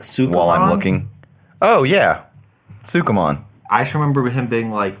Sukamon? while I'm looking. Oh, yeah. Sukamon. I just remember him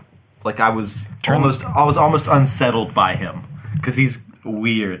being like I was almost unsettled by him because he's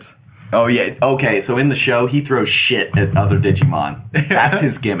weird. Oh, yeah. Okay, so in the show, he throws shit at other Digimon. That's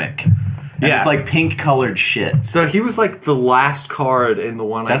his gimmick. And Yeah. it's like pink-colored shit. So he was like the last card in the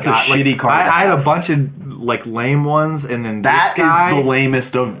one That's I a got. shitty card to I had a have. bunch of like lame ones, and then That this guy. is the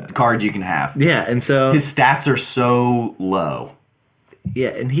lamest of card you can have. Yeah, and so His stats are so low. yeah,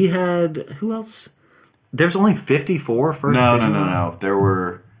 and he had who else? There's only 54 first. No. Digimon? There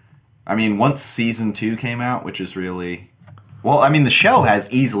were... I mean, once Season 2 came out, which is really... Well, I mean, the show has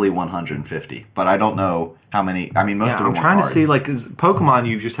easily 150, but I don't know how many... I mean, most Yeah, of them I'm were trying to cards. see like 'cause Pokemon.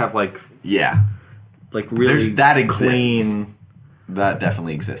 You just have like Yeah. really That exists. clean. That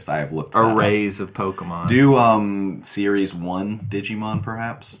definitely exists. I have looked that up. Arrays of Pokemon. Do Series 1 Digimon,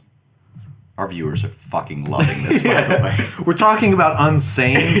 perhaps? Our viewers are fucking loving this, by the way. We're talking about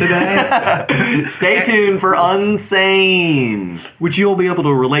Unsane today, Stay tuned for Unsane! which you'll be able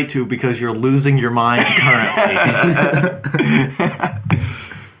to relate to because you're losing your mind currently.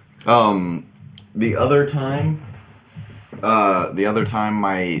 The other time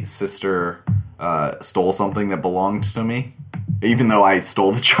my sister stole something that belonged to me, even though I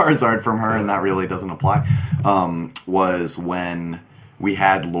stole the Charizard from her and that really doesn't apply, was when we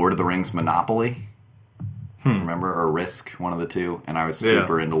had Lord of the Rings Monopoly. Remember? Or Risk, one of the two. And I was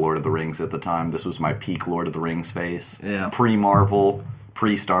super into Lord of the Rings at the time. This was my peak Lord of the Rings phase. Yeah. Pre-Marvel,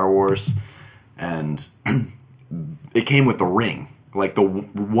 pre-Star Wars. And it came with the ring. Like the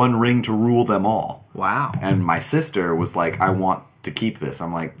one ring to rule them all. Wow. And my sister was like, I want to keep this.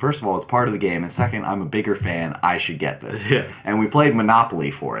 I'm like, first of all, it's part of the game. And second, I'm a bigger fan. I should get this. Yeah. And we played Monopoly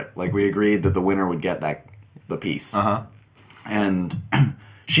for it. Like we agreed that the winner would get the piece. Uh-huh. And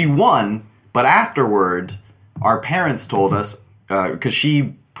she won, but afterward, our parents told us, because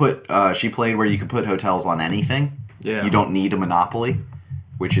she played where you could put hotels on anything. Yeah. You don't need a Monopoly,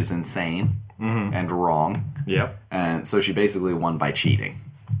 which is insane and wrong. Yep. And so she basically won by cheating.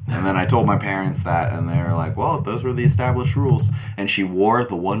 And then I told my parents that, and they were like, well, those were the established rules. And she wore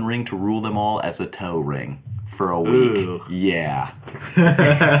the one ring to rule them all as a toe ring for a week. Ooh. Yeah.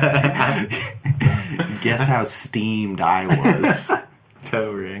 Guess how steamed I was.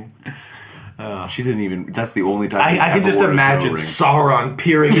 Toe ring. She didn't even. That's the only time. I can just imagine Sauron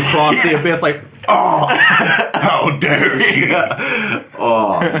peering across the abyss like, oh, how dare she?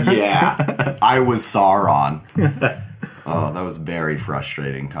 Oh, yeah. I was Sauron. Oh, that was a very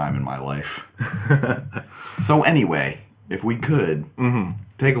frustrating time in my life. So anyway, if we could,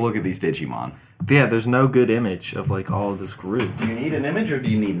 take a look at these Digimon. Yeah, there's no good image of like all of this group. Do you need an image or do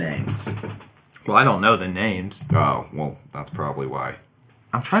you need names? Well, I don't know the names. Oh, well, that's probably why.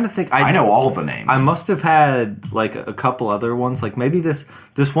 I'm trying to think. I know all the names. I must have had like a couple other ones. Like maybe this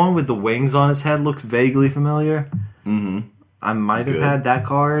one with the wings on its head looks vaguely familiar. Mm-hmm. I might have had that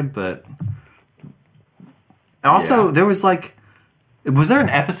card, but also there was like, was there an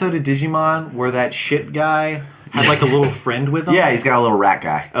episode of Digimon where that shit guy had like a little friend with him? Yeah, he's got a little rat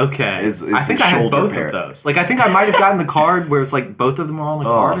guy. Okay. Is I think his I had shoulder both parrot. of those. Like I think I might have gotten the card where it's like both of them are on the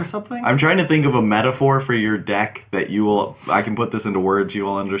card or something. I'm trying to think of a metaphor for your deck that I can put this into words you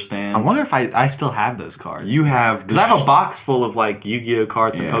will understand. I wonder if I still have those cards. You have... Because I have a box full of like Yu-Gi-Oh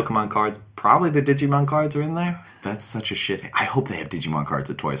cards and Yeah. Pokemon cards. Probably the Digimon cards are in there. That's such a shit... I hope they have Digimon cards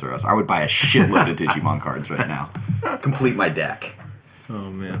at Toys R Us. I would buy a shitload of Digimon cards right now. Complete my deck.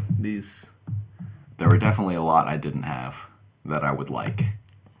 Oh man, these There were definitely a lot I didn't have that I would like.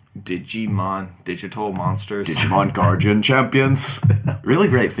 Digimon, Digital Monsters. Digimon Guardian Champions. Really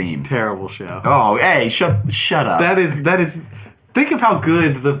great theme. Terrible show. Oh, hey, shut up. That is. Think of how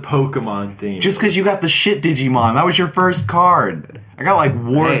good the Pokemon theme. Just because you got the shit Digimon. That was your first card. I got like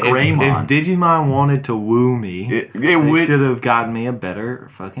War Greymon. If Digimon wanted to woo me, they would... should have gotten me a better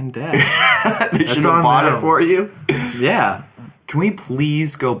fucking deck. They should have bought it for you. Yeah. Can we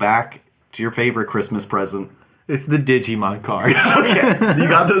please go back to your favorite Christmas present? It's the Digimon cards. Okay. You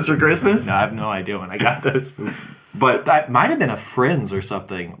got those for Christmas? No, I have no idea when I got those. But that might have been a Friends or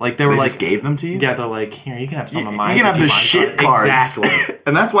something. Like they were like just gave them to you? Yeah, they're like, here, you can have some of mine. You can have the shit cards. Exactly.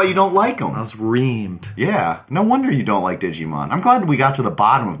 And that's why you don't like them. I was reamed. Yeah. No wonder you don't like Digimon. I'm glad we got to the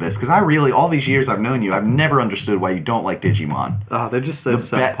bottom of this, because I really, all these years I've known you, I've never understood why you don't like Digimon. Oh, they're just so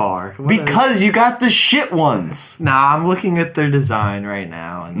subpar. Because you got the shit ones. Nah, I'm looking at their design right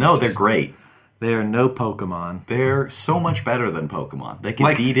now. And No, they're great. They are no Pokemon. They're so much better than Pokemon. They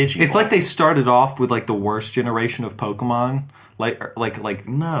can be Digimon. It's like they started off with like the worst generation of Pokemon.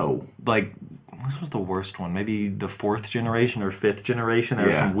 No. Like, what was the worst one? Maybe the 4th generation or 5th generation. There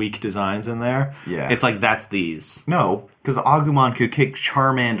were some weak designs in there. Yeah. It's like, that's these. No, because Agumon could kick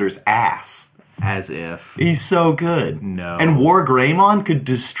Charmander's ass. As if. He's so good. No. And War Greymon could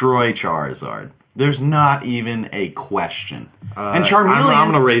destroy Charizard. There's not even a question. And Charmeleon... I'm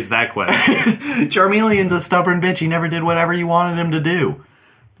going to raise that question. Charmeleon's a stubborn bitch. He never did whatever you wanted him to do.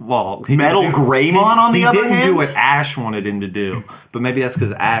 Well, Metal Greymon, on the other hand? He didn't do what Ash wanted him to do. But maybe that's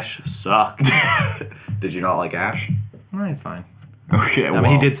because Ash sucked. Did you not like Ash? No, he's fine. Okay, I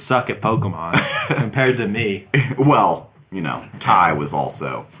mean, he did suck at Pokemon compared to me. Well, Ty was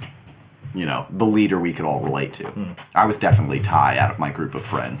also... the leader we could all relate to. I was definitely Ty out of my group of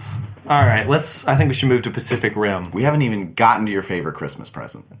friends. All right, I think we should move to Pacific Rim. We haven't even gotten to your favorite Christmas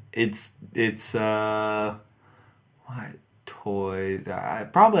present. It's what toy?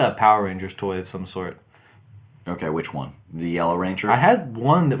 Probably a Power Rangers toy of some sort. Okay, which one? The Yellow Ranger? I had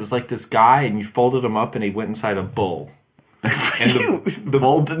one that was like this guy, and you folded him up, and he went inside a bowl. The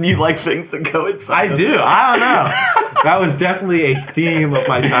bowl, didn't you like things that go inside? I do. I don't know. That was definitely a theme of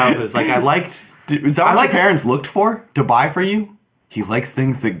my childhood. It's like I liked. Is that what your parents looked for to buy for you? He likes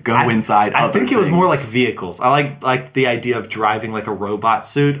things that go inside. I other think it was more like things. vehicles. I like the idea of driving like a robot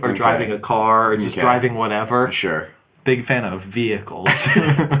suit, or driving a car, or just driving whatever. Sure. Big fan of vehicles.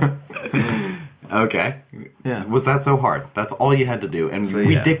 Okay. Yeah. Was that so hard? That's all you had to do, and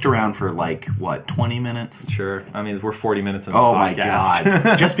we dicked around for like what, 20 minutes? Sure. I mean, we're 40 minutes in the Oh podcast. my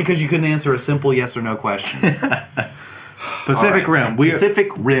god! Just because you couldn't answer a simple yes or no question. Pacific Rim.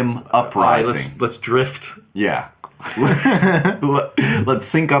 Pacific Rim Uprising. Right, let's drift. Yeah. Let's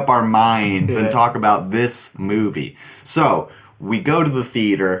sync up our minds and talk about this movie. So, we go to the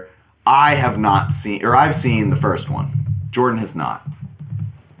theater. I have not seen, or I've seen the first one. Jordan has not.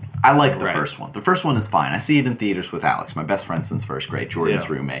 I like the first one. The first one is fine. I see it in theaters with Alex, my best friend since first grade, Jordan's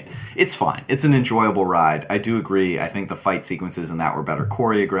roommate. It's fine. It's an enjoyable ride. I do agree. I think the fight sequences in that were better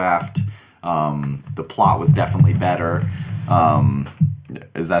choreographed. The plot was definitely better.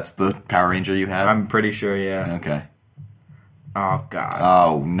 Is that the Power Ranger you have? I'm pretty sure, yeah. Okay. Oh, God.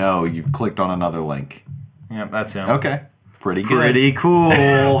 Oh, no. You've clicked on another link. Yeah, that's him. Okay. Pretty good. Pretty cool.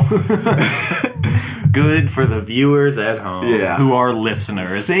 Good for the viewers at home who are listeners.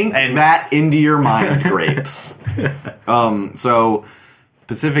 Sink that into your mind, grapes. So,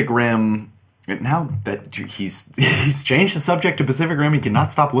 Pacific Rim. Now that he's changed the subject to Pacific Rim, he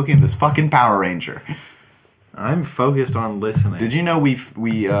cannot stop looking at this fucking Power Ranger. I'm focused on listening. Did you know we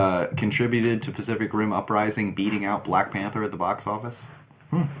contributed to Pacific Rim Uprising beating out Black Panther at the box office?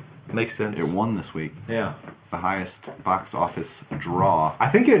 Makes sense. It won this week. Yeah. The highest box office draw. I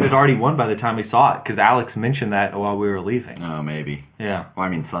think it had already won by the time we saw it, because Alex mentioned that while we were leaving. Oh, maybe. Yeah. Well, I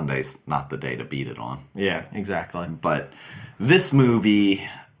mean, Sunday's not the day to beat it on. Yeah, exactly. But this movie...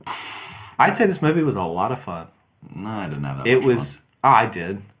 I'd say this movie was a lot of fun. No, I didn't have that It much was... fun. Oh, I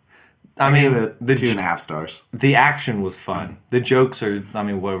did. I mean, the 2.5 stars. The action was fun. The jokes are... I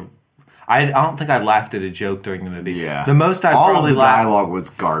mean, were... I don't think I laughed at a joke during the movie. Yeah. The most I All probably of the laughed... dialogue was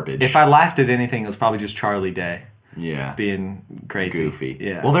garbage. If I laughed at anything, it was probably just Charlie Day. Yeah. Being crazy. Goofy.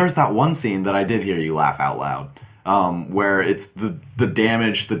 Yeah. Well, there was that one scene that I did hear you laugh out loud. Where it's the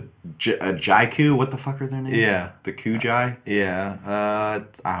damage, the Jaiku, what the fuck are their names? Yeah. The Kujai? Yeah.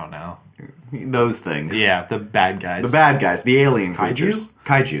 I don't know. Those things. Yeah, the bad guys. The bad guys, the alien creatures.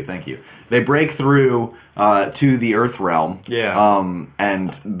 Kaiju, thank you. They break through to the Earth realm. Yeah.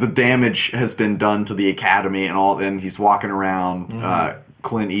 And the damage has been done to the Academy and all, and he's walking around,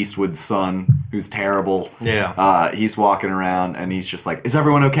 Clint Eastwood's son, who's terrible. Yeah. He's walking around and he's just like, is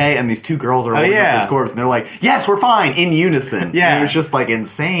everyone okay? And these two girls are holding up this corpse and they're like, yes, we're fine, in unison. Yeah. And it was just like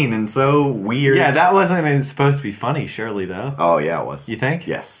insane and so weird. Yeah, that wasn't even supposed to be funny, surely, though. Oh, yeah, it was. You think?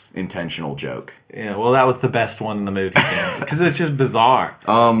 Yes. Intentional joke. Yeah, well, that was the best one in the movie. Because it's just bizarre.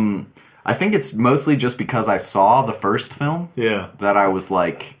 I think it's mostly just because I saw the first film. Yeah. That I was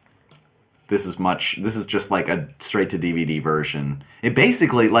like, this is just like a straight to DVD version. It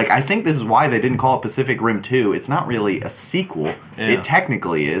basically, like, I think this is why they didn't call it Pacific Rim 2. It's not really a sequel. Yeah. It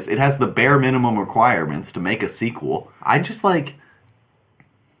technically is. It has the bare minimum requirements to make a sequel. I just like...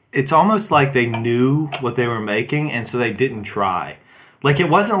 It's almost like they knew what they were making, and so they didn't try. Like,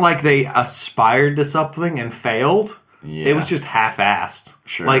 it wasn't like they aspired to something and failed. Yeah. It was just half-assed.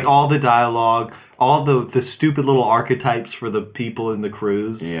 Sure. Like, all the dialogue, all the stupid little archetypes for the people in the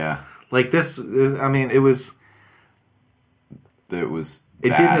crews. Yeah. Like, this, I mean, it was...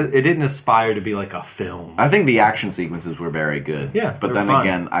 It didn't aspire to be like a film. I think the action sequences were very good. Yeah, but they then were fun.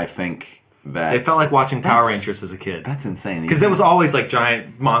 again, I think that It felt like watching Power Rangers as a kid. That's insane. Because there was always like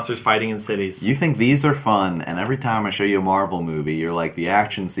giant monsters fighting in cities. You think these are fun, and every time I show you a Marvel movie, you're like, the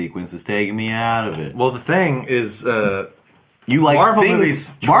action sequence is taking me out of it. Well, the thing is, you like Marvel things,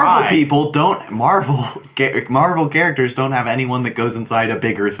 movies Marvel try. people don't. Marvel characters don't have anyone that goes inside a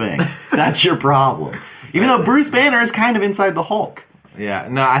bigger thing. That's your problem. Even though Bruce Banner is kind of inside the Hulk. yeah,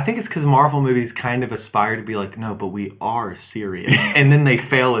 no, I think it's because Marvel movies kind of aspire to be like, no, but we are serious. And then they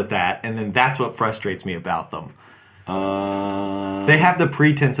fail at that, and then that's what frustrates me about them. They have the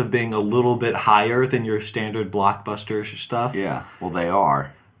pretense of being a little bit higher than your standard blockbuster stuff. Yeah, well, they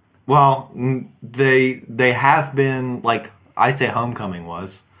are. Well, they have been, like, I'd say Homecoming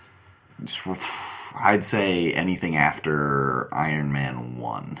was. I'd say anything after Iron Man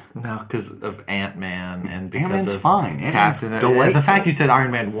 1. No, because of Ant-Man and because Ant-Man's of fine. Captain. Ant-Man's The fact you said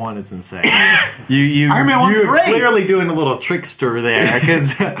Iron Man 1 is insane. you Iron Man 1's you're great. clearly doing a little trickster there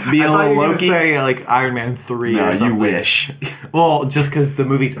because Being a little Loki. Say like Iron Man 3 No, or something. you wish. Well, just because the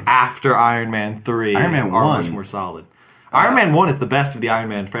movies after Iron Man 3 Iron Man are 1. much more solid. Iron Man 1 is the best of the Iron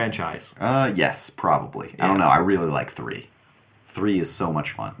Man franchise. Yes, probably. I Yeah. don't know. I really like 3. 3 is so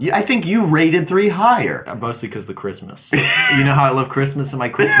much fun. I think you rated 3 higher. Mostly because the Christmas. You know how I love Christmas and my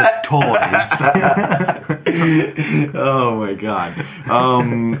Christmas toys. Oh my god.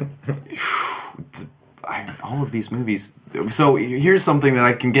 All of these movies. So here's something that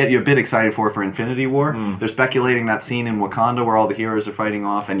I can get you a bit excited for Infinity War. They're speculating that scene in Wakanda where all the heroes are fighting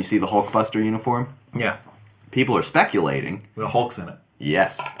off and you see the Hulkbuster uniform. Yeah. People are speculating. The Hulk's in it.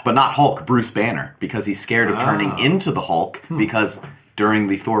 Yes, but not Hulk, Bruce Banner, because he's scared of turning into the Hulk, because during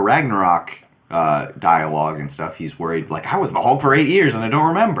the Thor Ragnarok dialogue and stuff, he's worried, like, I was the Hulk for 8 years and I don't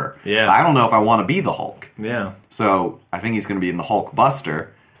remember. Yeah. I don't know if I want to be the Hulk. Yeah. So I think he's going to be in the Hulk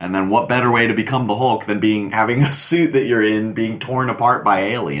Buster, and then what better way to become the Hulk than having a suit that you're in being torn apart by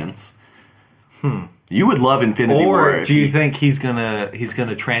aliens? You would love Infinity War. Or do you think he's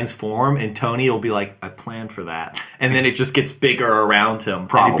gonna transform and Tony will be like, I planned for that, and then it just gets bigger around him,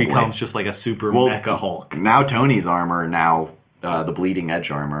 Probably. and it becomes just like a super mecha Hulk. Now Tony's armor, the Bleeding Edge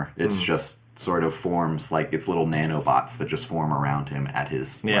armor, it's just sort of forms like it's little nanobots that just form around him at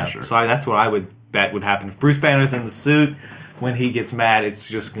his leisure. So that's what I would bet would happen if Bruce Banner's in the suit. When he gets mad, it's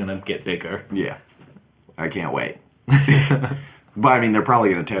just gonna get bigger. Yeah, I can't wait. But I mean, they're probably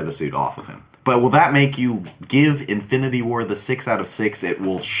going to tear the suit off of him. But will that make you give Infinity War the 6 out of 6 it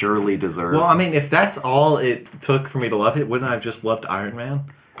will surely deserve? Well, I mean, if that's all it took for me to love it, wouldn't I have just loved Iron Man?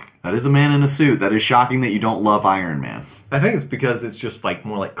 That is a man in a suit. That is shocking that you don't love Iron Man. I think it's because it's just like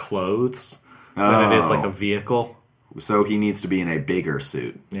more like clothes than it is like a vehicle. So he needs to be in a bigger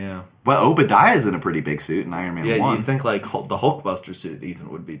suit. Yeah. Well, Obadiah's in a pretty big suit in Iron Man 1. Yeah, you'd think like the Hulkbuster suit even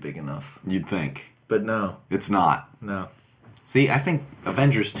would be big enough. You'd think. But no. It's not. No. See, I think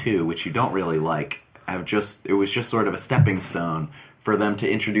Avengers 2, which you don't really like, it was just sort of a stepping stone for them to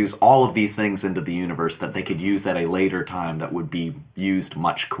introduce all of these things into the universe that they could use at a later time that would be used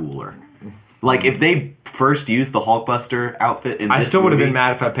much cooler. Like, if they first used the Hulkbuster outfit in this I still would have movie- been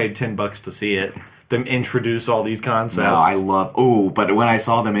mad if I paid $10 to see it. Them introduce all these concepts. No, I love... but when I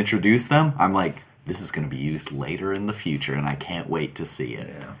saw them introduce them, I'm like, this is going to be used later in the future, and I can't wait to see it.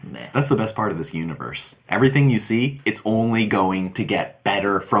 Yeah, meh. That's the best part of this universe. Everything you see, it's only going to get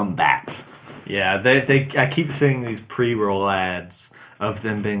better from that. Yeah, I keep seeing these pre-roll ads of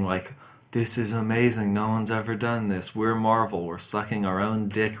them being like, this is amazing, no one's ever done this. We're Marvel, we're sucking our own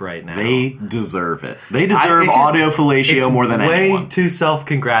dick right now. They deserve it. They deserve it's just- audio fellatio more than way anyone. too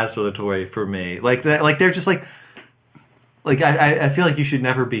self-congratulatory for me. Like that, like they're just like I feel like you should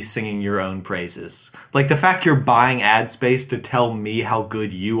never be singing your own praises. Like the fact you're buying ad space to tell me how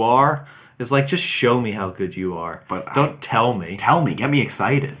good you are is like, just show me how good you are. But don't tell me. Tell me, get me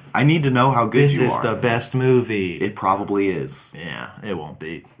excited. I need to know how good This you is are. the best movie. It probably is. Yeah, it won't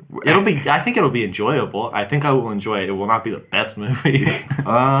be. It'll be. I think it'll be enjoyable. I think I will enjoy it. It will not be the best movie.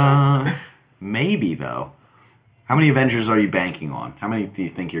 Maybe though. How many Avengers are you banking on? How many do you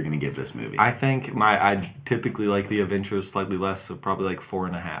think you're going to give this movie? I think I typically like the Avengers slightly less, so probably like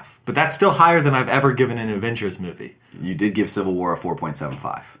 4.5. But that's still higher than I've ever given an Avengers movie. You did give Civil War a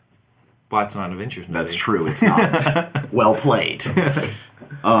 4.75. Well, that's not an Avengers movie. That's true. It's not. Well played.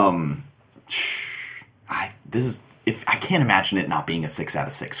 I can't imagine it not being a 6 out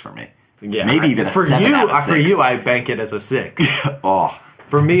of 6 for me. Yeah, Maybe even a for 7 you, out of 6. For you, I bank it as a 6. Oh,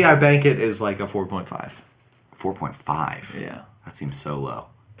 For me, I bank it as like a 4.5. 4.5. Yeah. That seems so low.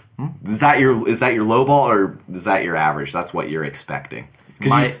 Is that your low ball or is that your average? That's what you're expecting.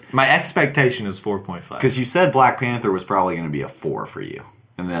 My expectation is 4.5. Because you said Black Panther was probably going to be a 4 for you,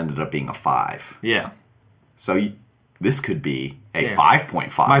 and it ended up being a 5. Yeah. So this could be a Yeah.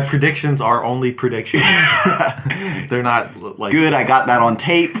 5.5. My predictions are only predictions. They're not like... Good, I got that on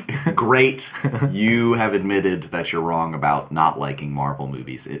tape. Great. You have admitted that you're wrong about not liking Marvel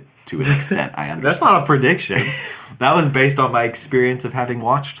movies to an extent. I understand. That's not a prediction. That was based on my experience of having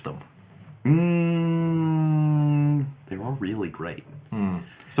watched them. They were really great.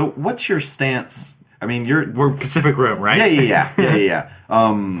 So what's your stance? I mean, We're Pacific Rim, right? Yeah.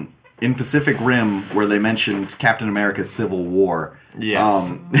 In Pacific Rim, where they mentioned Captain America's Civil War,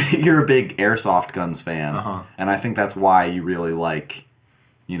 Yes. You're a big airsoft guns fan, Uh-huh. and I think that's why you really like,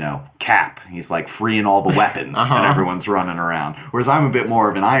 Cap. He's like freeing all the weapons, and everyone's running around. Whereas I'm a bit more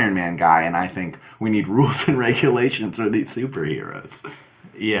of an Iron Man guy, and I think we need rules and regulations for these superheroes.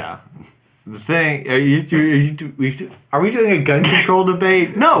 Yeah. The thing, are we doing a gun control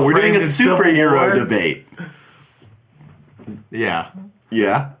debate? No, we're doing Framed a in Civil superhero War? debate. Yeah.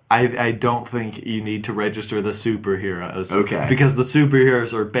 Yeah. I don't think you need to register the superheroes. Okay. Because the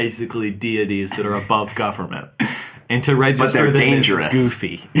superheroes are basically deities that are above government. And to register they're them dangerous. is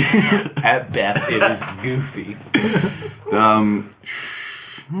goofy. At best, it is goofy.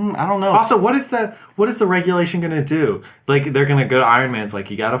 I don't know. Also, what is the regulation going to do? Like, they're going to go to Iron Man's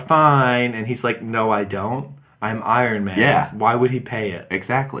like, you got a fine. And he's like, no, I don't. I'm Iron Man. Yeah. Why would he pay it?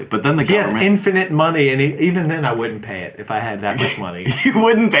 Exactly. But then the He has government... infinite money, and even then I wouldn't pay it if I had that much money. You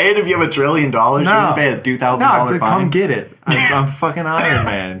wouldn't pay it if you have $1 trillion? You wouldn't pay a $2,000 No, fine? come get it. I'm fucking Iron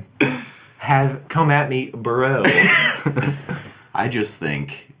Man. Come at me, bro. I just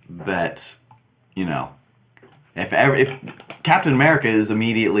think that, if Captain America is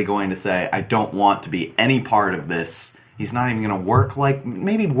immediately going to say, I don't want to be any part of this, he's not even going to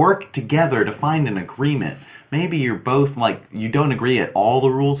maybe work together to find an agreement. Maybe you're both, you don't agree at all the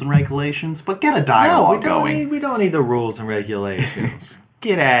rules and regulations, but get a dialogue going. We don't need the rules and regulations.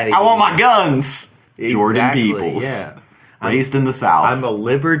 Get out of here. I want my guns! Jordan Exactly, Peebles. yeah. Raised in the South. I'm a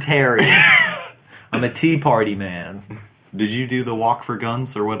libertarian. I'm a Tea Party man. Did you do the walk for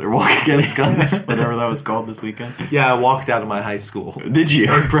guns or walk against guns, whatever that was called this weekend? Yeah, I walked out of my high school. Did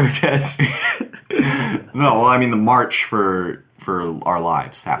you? In protest. No, well, I mean the march for our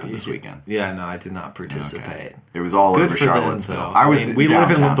lives happened this weekend. Yeah, no, I did not participate. Okay. It was all Good over for them, Charlottesville. though. I was we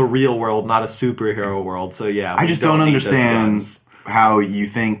live in downtown. the real world, not a superhero world. So yeah, I just don't need those understand guns. how you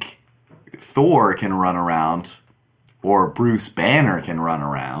think Thor can run around or Bruce Banner can run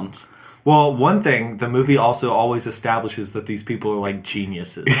around. Well, one thing, the movie also always establishes that these people are like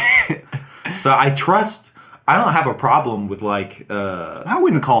geniuses. So I don't have a problem with I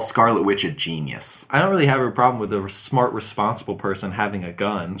wouldn't call Scarlet Witch a genius. I don't really have a problem with a smart, responsible person having a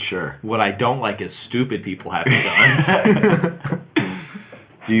gun. Sure. What I don't like is stupid people having guns.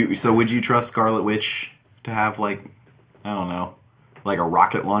 So would you trust Scarlet Witch to have I don't know, a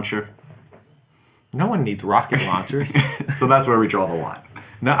rocket launcher? No one needs rocket launchers. So that's where we draw the line.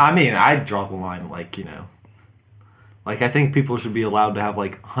 No, I mean, I'd draw the line I think people should be allowed to have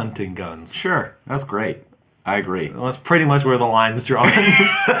hunting guns. Sure, that's great. I agree. Well, that's pretty much where the line's drawn.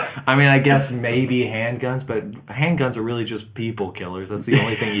 I mean, I guess maybe handguns, but handguns are really just people killers. That's the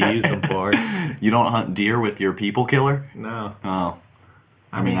only thing you use them for. You don't hunt deer with your people killer? No. Oh.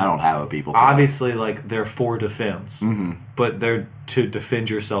 I mean, I don't have a people killer. Obviously, they're for defense, but they're to defend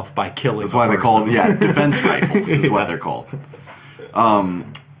yourself by killing. That's why they're called, defense rifles is what they're called.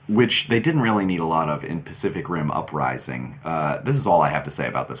 Which they didn't really need a lot of in Pacific Rim Uprising. This is all I have to say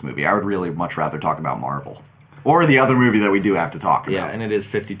about this movie. I would really much rather talk about Marvel. Or the other movie that we do have to talk about. Yeah, and it is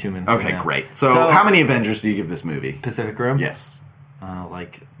 52 minutes. Okay, now. great. So how many Avengers do you give this movie? Pacific Rim? Yes.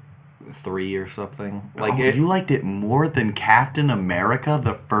 3 or something. You liked it more than Captain America,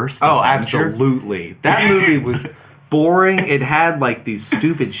 the first Oh, Avenger? absolutely. That movie was boring. It had these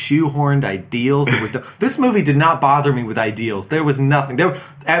stupid shoehorned ideals that were This movie did not bother me with ideals. There was nothing.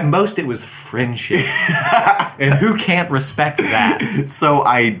 At most it was friendship. And who can't respect that? So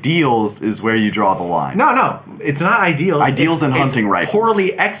ideals is where you draw the line. No, it's not ideals. Ideals and hunting rifles.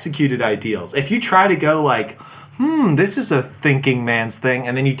 Poorly executed ideals. If you try to go this is a thinking man's thing,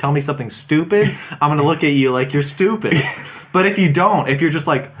 and then you tell me something stupid, I'm going to look at you like you're stupid. But if you don't, if you're just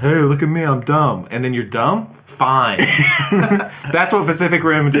hey, look at me, I'm dumb, and then you're dumb, fine. That's what Pacific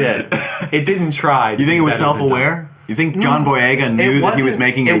Rim did. It didn't try. You think it was self-aware? You think John Boyega knew that he was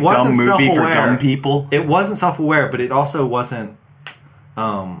making a dumb movie for dumb people? It wasn't self-aware, but it also wasn't,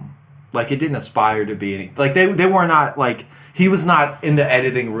 it didn't aspire to be any, they were not, he was not in the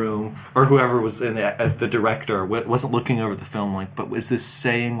editing room, or whoever was in the director wasn't looking over the film but is this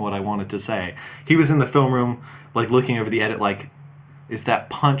saying what I wanted to say? He was in the film room, looking over the edit, is that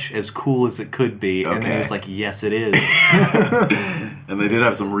punch as cool as it could be? Okay. And then he was yes, it is. And they did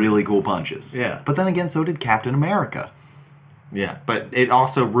have some really cool punches. Yeah. But then again, so did Captain America. Yeah, but it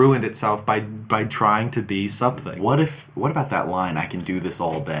also ruined itself by trying to be something. What about that line, I can do this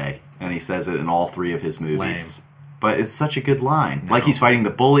all day? And he says it in all 3 of his movies. Lame. But it's such a good line. No. He's fighting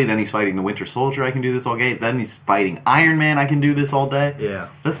the bully, then he's fighting the Winter Soldier, I can do this all day. Then he's fighting Iron Man, I can do this all day. Yeah.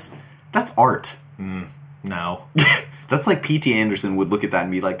 That's art. No. That's P.T. Anderson would look at that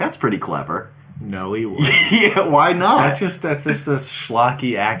and be that's pretty clever. No, he wouldn't. Yeah, why not? That's just a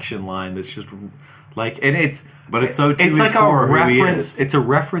schlocky action line that's just and it's... But it's so to it's his core who he is. It's a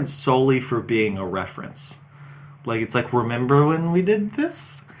reference solely for being a reference. Remember when we did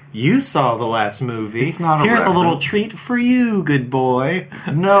this? You saw the last movie. It's not a Here's reference. a little treat for you, good boy.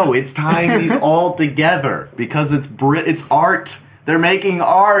 No, it's tying these all together because it's art. They're making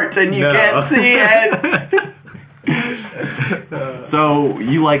art and you No. can't see it. So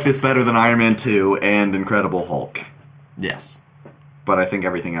you like this better than Iron Man 2 and Incredible Hulk. Yes. But I think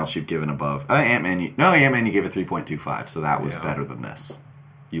everything else you've given above. Ant-Man you gave it 3.25, so that was Yeah. better than this.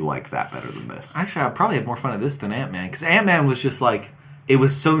 You like that better than this. Actually, I probably had more fun at this than Ant-Man, because Ant-Man was just like, it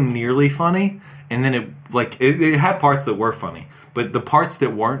was so nearly funny, and then it had parts that were funny, but the parts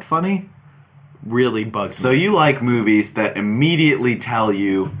that weren't funny really bugged So me. you like movies that immediately tell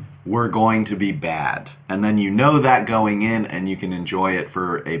you we're going to be bad, and then you know that going in, and you can enjoy it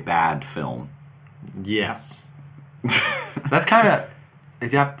for a bad film. Yes. That's kind of...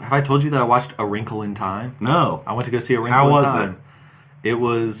 Have I told you that I watched A Wrinkle in Time? No. I went to go see A Wrinkle How in was Time. It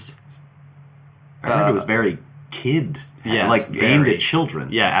was... I heard it was very Yes, like aimed very. at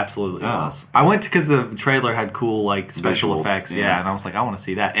children. Yeah, absolutely it Oh. was. I went because the trailer had cool like special Visuals, effects, yeah. and I was like, I want to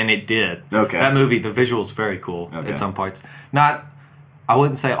see that, and it did. Okay. That movie, the visuals very cool Okay. at some parts. Not, I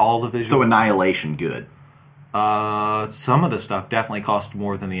wouldn't say all the visuals. So Annihilation, good. Some of the stuff definitely cost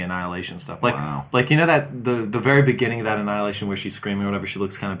more than the Annihilation stuff. Like, Wow. like you know that the very beginning of that Annihilation where she's screaming or whatever, she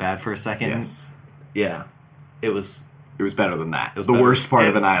looks kind of bad for a second. Yes. Yeah, it was. It was better than that. It was the better. worst part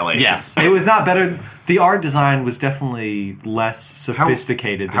of Annihilation. Yes, it was not better. The art design was definitely less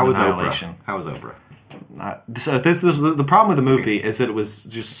sophisticated How than was Annihilation. Oprah? How was Oprah? So this is the problem with the movie is that it was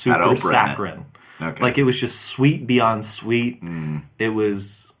just super Oprah in it. saccharine. Okay. Like it was just sweet beyond sweet. It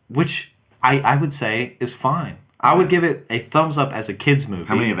was, which I would say is fine. I would give it a thumbs up as a kids movie.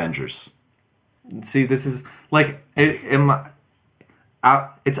 How many Avengers? See, this is like it's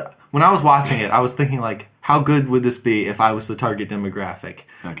when I was watching it, I was thinking like, how good would this be if I was the target demographic?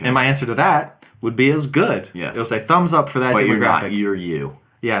 Okay. And my answer to that would be it was good. Yes. It was a thumbs up for that But demographic. you're not. You're you.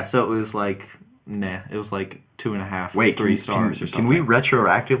 Yeah, so it was like meh. It was like 2.5, Wait, 3 stars or can something. we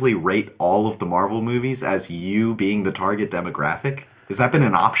retroactively rate all of the Marvel movies as you being the target demographic? Has that been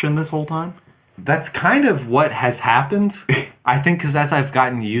an option this whole time? That's kind of what has happened. I think because as I've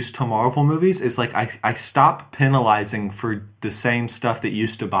gotten used to Marvel movies, it's like I stop penalizing for the same stuff that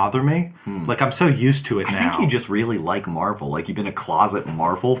used to bother me. Like I'm so used to it I now. think you just really like Marvel. Like you've been a closet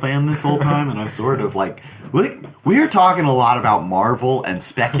Marvel fan this whole time, and I'm sort of like, look, we're talking a lot about Marvel and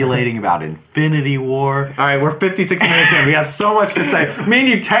speculating about Infinity War. All right, we're 56 minutes in. We have so much to say. Me and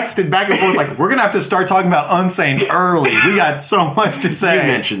you texted back and forth like, we're going to have to start talking about Unsane early. We got so much to say. You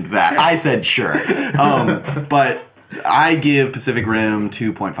mentioned that. I said sure. But I give Pacific Rim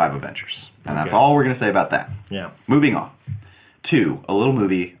 2.5 Avengers. And that's Okay. all we're going to say about that. Yeah. Moving on to a little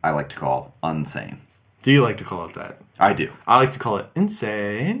movie I like to call Unsane. Do you like to call it that? I do. I like to call it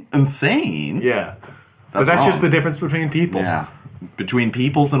insane. Insane? Yeah. But that's wrong. just the difference between people. Yeah. Between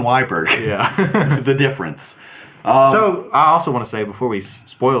Peoples and Weiberg. Yeah. The difference. So I also want to say before we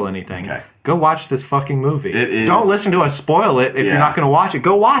spoil anything, Okay. go watch this fucking movie. It is- Don't listen to us spoil it if Yeah. you're not going to watch it.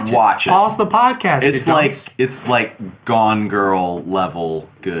 Go watch it. Watch it. Pause the podcast. It's like Gone Girl level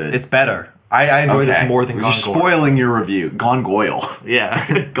good. It's better. I enjoy this Okay. more than You're Gone just Gore. spoiling your review. Gone Goyle.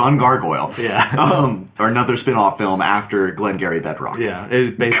 Yeah. Gone Gargoyle. Yeah. Or another spin-off film after Glengarry Bedrock. Yeah.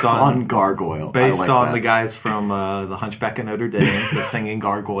 Based Gone on Gargoyle. based I like on that. the guys from The Hunchback of Notre Dame, the singing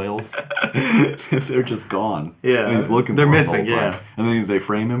gargoyles. They're just gone. Yeah. And he's looking They're for him missing, the whole time. yeah. And then they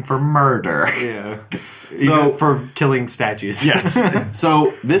frame him for murder. Yeah. So- Even for killing statues. Yes.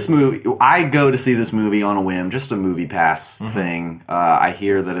 So this movie, I go to see this movie on a whim, just a movie pass Mm-hmm. thing. I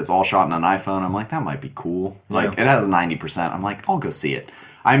hear that it's all shot on an iPhone. I'm like, that might be cool. Like, Yeah. it has 90%. I'm like, I'll go see it.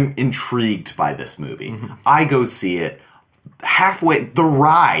 I'm intrigued by this movie. Mm-hmm. I go see it. Halfway, the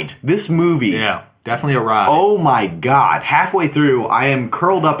ride, this movie. Yeah. Definitely a ride. Oh my God. Halfway through, I am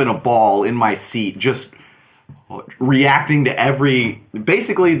curled up in a ball in my seat, just reacting to every.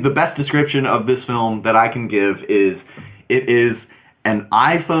 Basically, the best description of this film that I can give is it is an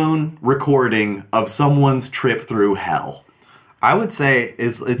iPhone recording of someone's trip through hell. I would say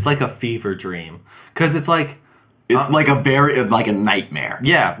it's like a fever dream. Because it's like. It's like a nightmare.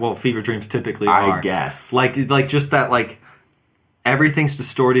 Yeah, well, fever dreams typically are. I guess. Like just that, like, everything's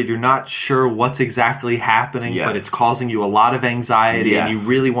distorted. You're not sure what's exactly happening, but Yes. it's causing you a lot of anxiety, and Yes. you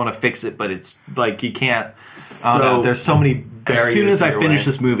really want to fix it, but it's like you can't. So there's so many barriers. As soon as I in your finished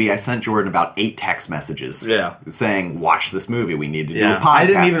way. this movie, I sent Jordan about 8 text messages. Yeah. Saying, watch this movie. We need to do a Yeah, podcast I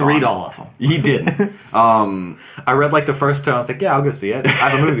didn't even on read it." all of them. He didn't. I read like the first two. I was like, yeah, I'll go see it. I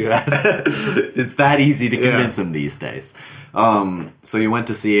have a movie pass. It's that easy to Yeah. convince him these days. So you went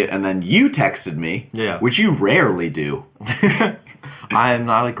to see it, and then you texted me, Yeah. which you rarely do. I am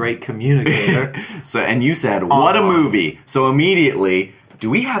not a great communicator. And you said, "What a Online. movie!" So immediately, do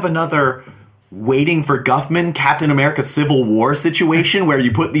we have another waiting for Guffman, Captain America: Civil War situation where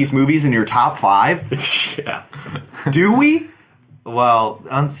you put these movies in your top 5? Yeah. Do we? Well,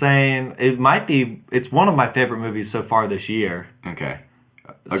 Unsane, it might be. It's one of my favorite movies so far this year. Okay.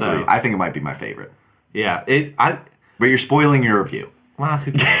 Agree. So- I think it might be my favorite. Yeah, But you're spoiling your review. well,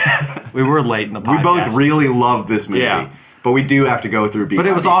 who cares? We were late in the podcast. We both really love this movie. Yeah. But we do have to go through beat But it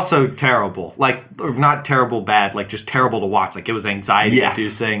by was beat. also terrible. Like, or not terrible bad, like just terrible to watch. Like, it was anxiety Yes.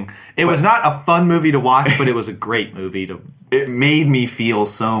 inducing. It was not a fun movie to watch, but it was a great movie to. It made me feel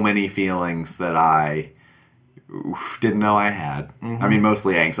so many feelings that I didn't know I had. I mean,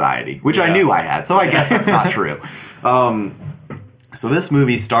 mostly anxiety, which I Yeah. knew I had, so I guess that's not true. So this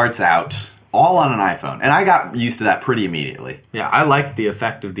movie starts out all on an iPhone, and I got used to that pretty immediately. Yeah, I liked the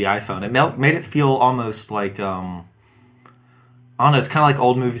effect of the iPhone. It made it feel almost like, I don't know, it's kind of like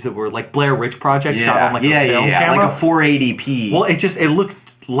old movies that were like Blair Witch Project shot on like a film camera. like a 480p. Well, it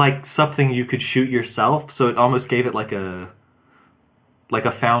looked like something you could shoot yourself, so it almost gave it like a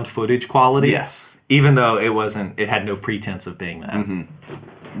found footage quality. Yes. Even though it had no pretense of being that.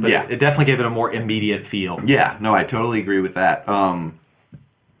 But Yeah. it definitely gave it a more immediate feel. Yeah, no, I totally agree with that.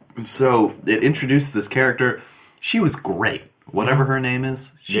 So it introduced this character. She was great. Whatever her name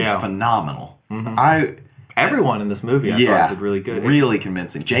is, she's Yeah. phenomenal. Everyone in this movie, I thought, did really good. Really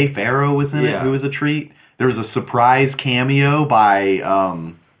convincing. Jay Farrow was in it, Yeah. who was a treat. There was a surprise cameo by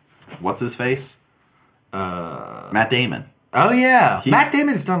what's his face? Matt Damon. Oh yeah, Matt Damon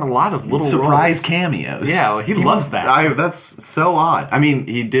has done a lot of little Surprise roles. cameos. Yeah, well, he loves that. That's so odd. I mean,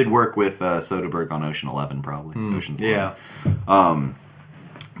 he did work with Soderbergh on Ocean 11, probably. Ocean's 11. Yeah,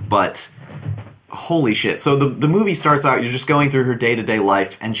 But holy shit. So the movie starts out, you're just going through her day-to-day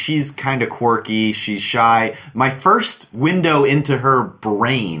life, and she's kind of quirky, she's shy. My first window into her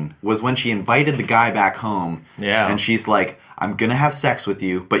brain was when she invited the guy back home. Yeah. And she's like, I'm gonna have sex with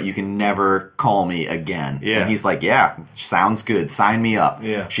you, but you can never call me again. Yeah. And he's like, yeah, sounds good, sign me up.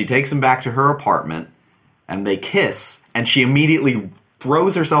 Yeah. She takes him back to her apartment, and they kiss, and she immediately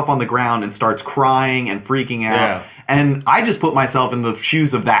throws herself on the ground and starts crying and freaking out. Yeah. And I just put myself in the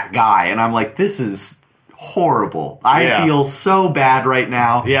shoes of that guy, and I'm like, this is horrible. I Yeah. feel so bad right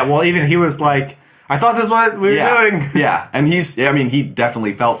now. yeah. Well, even he was like, "I thought this is what we were doing." Yeah, and he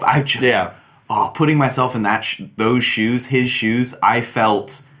definitely felt, putting myself in those shoes, his shoes, I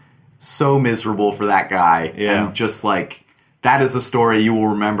felt so miserable for that guy. Yeah. And just like, that is a story you will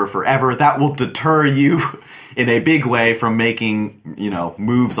remember forever. That will deter you in a big way from making,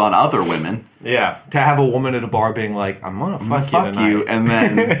 moves on other women. Yeah, to have a woman at a bar being like, "I'm gonna fuck you," and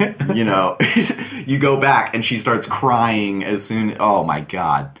then you go back and she starts crying as soon. Oh my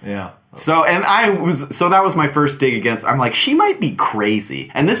god. Yeah. So that was my first dig against. I'm like, she might be crazy,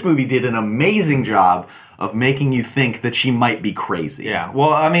 and this movie did an amazing job of making you think that she might be crazy. Yeah.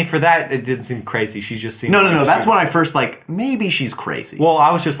 Well, I mean, for that, it didn't seem crazy. She just seemed. No. like That's she- when I first maybe she's crazy. Well,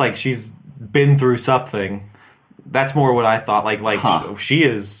 I was just like, she's been through something. That's more what I thought. Huh. She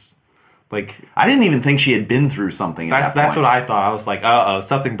is. Like, I didn't even think she had been through something. that's what I thought. I was like,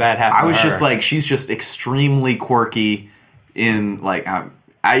 something bad happened. I was to her. just like, she's just extremely quirky.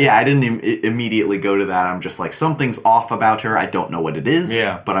 I didn't immediately go to that. I'm just like, something's off about her. I don't know what it is.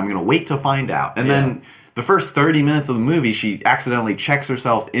 Yeah. But I'm gonna wait to find out. And then the first 30 minutes of the movie, she accidentally checks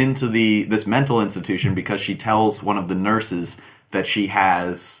herself into this mental institution because she tells one of the nurses that she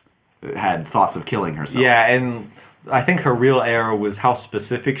has had thoughts of killing herself. Yeah, and I think her real error was how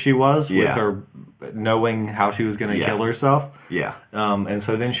specific she was with Yeah. her knowing how she was going to kill Yes. herself. Yeah. And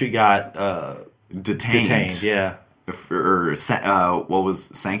so then she got Detained. Yeah. What was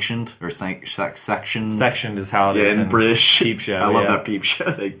sanctioned or sectioned? Sectioned is how it is in British Peep Show. I love yeah. that Peep Show.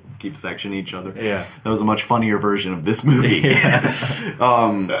 They keep sectioning each other. Yeah. That was a much funnier version of this movie.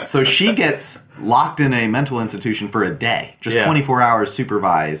 So she gets locked in a mental institution for a day, just Yeah. 24 hours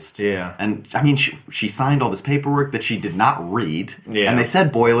supervised. Yeah. And I mean, she signed all this paperwork that she did not read. Yeah. And they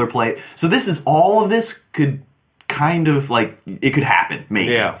said boilerplate. So all of this could kind of it could happen,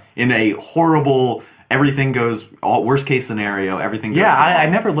 maybe. Yeah. In a horrible, everything goes, worst case scenario, everything goes. Yeah, wrong. I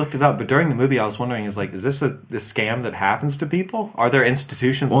never looked it up, but during the movie I was wondering, is this a scam that happens to people? Are there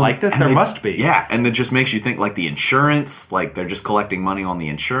institutions like this? And There must be. Yeah, and it just makes you think the insurance, they're just collecting money on the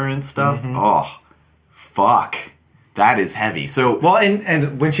insurance stuff. Mm-hmm. Oh, fuck. That is heavy. So Well,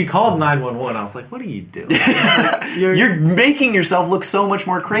 and when she called 911, I was like, what are you doing? you're making yourself look so much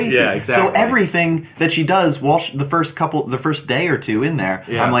more crazy. Yeah, exactly. So everything that she does while the first day or two in there,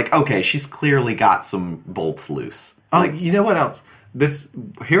 Yeah. I'm like, okay, she's clearly got some bolts loose. Oh, you know what else?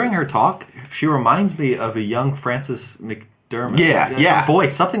 Hearing her talk, she reminds me of a young Frances McDermott. Yeah. Her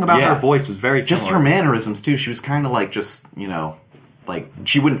voice, something about Yeah. her voice was very similar. Just her mannerisms too. She was kind of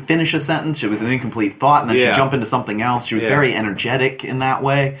she wouldn't finish a sentence. It was an incomplete thought, and then Yeah. she'd jump into something else. She was Yeah. very energetic in that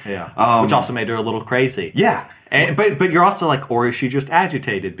way. Yeah. Which also made her a little crazy. Yeah, But you're also like, or is she just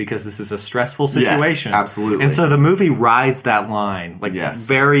agitated because this is a stressful situation? Yes, absolutely. And so the movie rides that line like Yes.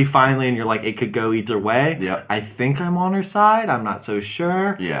 very finely, and you're like, it could go either way. Yep. I think I'm on her side. I'm not so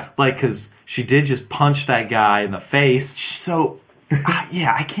sure. Yeah. Like, because she did just punch that guy in the face. So,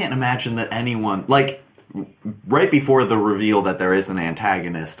 yeah, I can't imagine that anyone, like, right before the reveal that there is an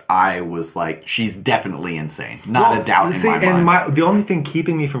antagonist, I was like, she's definitely insane. Not a doubt in my mind. And the only thing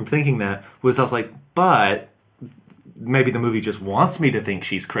keeping me from thinking that was I was like, but maybe the movie just wants me to think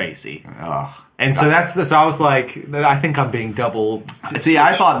she's crazy. Ugh. And so so I was like, I think I'm being double. See,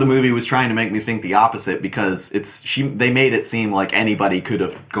 I thought the movie was trying to make me think the opposite because they made it seem like anybody could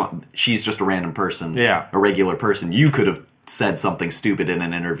have gone. She's just a random person, Yeah. a regular person. You could have said something stupid in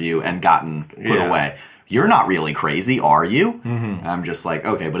an interview and gotten put Yeah. away. You're not really crazy, are you? Mm-hmm. I'm just like,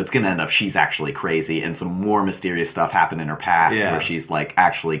 okay, but it's going to end up she's actually crazy, and some more mysterious stuff happened in her past Yeah. where she's like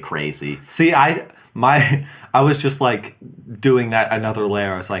actually crazy. See, I was just like doing that another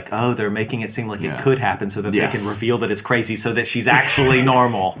layer. I was like, oh, they're making it seem like Yeah. it could happen so that they Yes. can reveal that it's crazy so that she's actually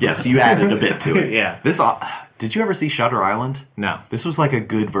normal. Yes, you added a bit to it. Yeah. Did you ever see Shutter Island? No. This was like a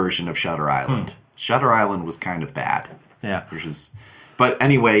good version of Shutter Island. Shutter Island was kind of bad. Yeah. But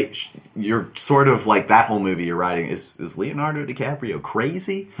anyway, you're sort of like that whole movie you're writing is Leonardo DiCaprio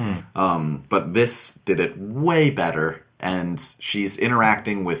crazy? But this did it way better, and she's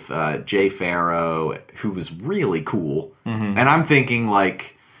interacting with Jay Farrow, who was really cool. And I'm thinking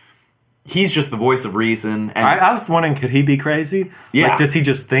like he's just the voice of reason. And I was wondering, could he be crazy? Yeah. Like, does he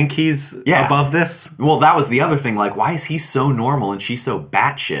just think he's above this? well, that was the other thing. Like, why is he so normal and she's so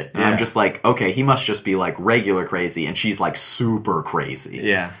batshit? And Yeah. I'm just like, okay, he must just be like regular crazy, and she's like super crazy.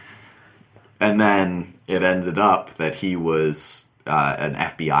 Yeah. And then it ended up that he was an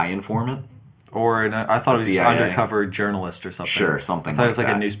FBI informant. Or I thought he was an CIA. undercover journalist or something. Sure, something I thought like it was like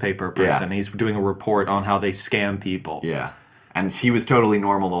that. a newspaper person. Yeah. He's doing a report on how they scam people. Yeah. And he was totally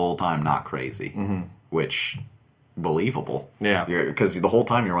normal the whole time, not crazy. Which, believable. Yeah. Because the whole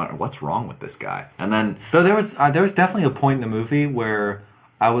time you're wondering, what's wrong with this guy? And then... Though there was definitely a point in the movie where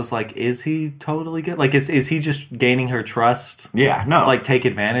I was like, is he totally good? Like, is he just gaining her trust? Yeah, no. To, like, take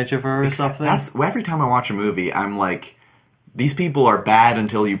advantage of her or something? That's every time I watch a movie, I'm like, these people are bad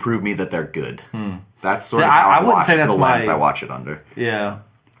until you prove me that they're good. That's sort See, of how I I wouldn't watch say that's the lens my- I watch it under. Yeah.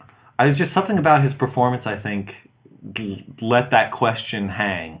 I was just something about his performance, I think, let that question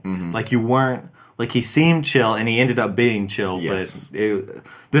hang. Like, you weren't... Like, he seemed chill, and he ended up being chill, Yes. but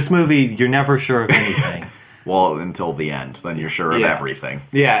this movie, you're never sure of anything. Well, until the end, then you're sure of Yeah. everything.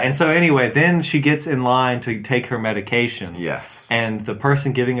 Yeah, and so anyway, then she gets in line to take her medication. Yes. And the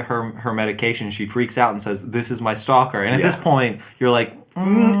person giving her medication, she freaks out and says, "This is my stalker." And at Yeah. this point, you're like,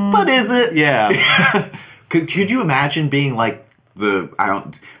 But is it? yeah. Could you imagine being like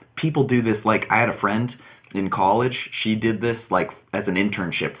people do this, like I had a friend in college, she did this like as an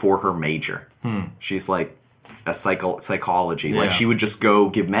internship for her major. She's like a psychology. Like Yeah. she would just go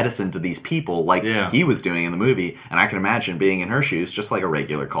give medicine to these people like Yeah. he was doing in the movie, and I can imagine being in her shoes just like a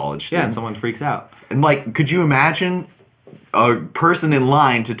regular college Yeah, student. and someone freaks out. And like, could you imagine a person in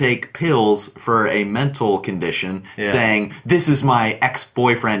line to take pills for a mental condition saying, "This is my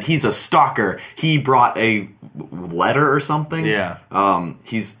ex-boyfriend. He's a stalker. He brought a letter or something. Yeah.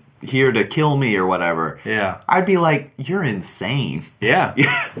 He's here to kill me or whatever." Yeah. I'd be like, "You're insane." Yeah.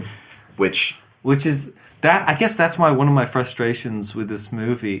 Which Which is that, I guess that's one of my frustrations with this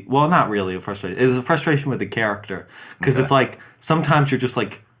movie. Well, not really a frustration. It's a frustration with the character. Because it's like, sometimes you're just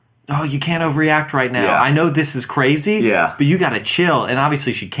like, oh, you can't overreact right now. Yeah. I know this is crazy, Yeah. but you gotta chill. And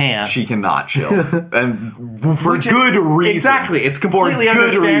obviously she can't. she cannot chill, and for Which is- good reason. Exactly. It's completely For good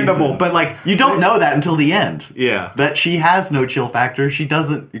understandable. reason. But like, You don't know that until the end. Yeah. That she has no chill factor. She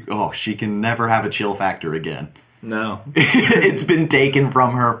doesn't. Oh, she can never have a chill factor again. no. It's been taken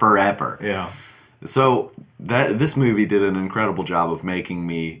from her forever. Yeah. So this movie did an incredible job of making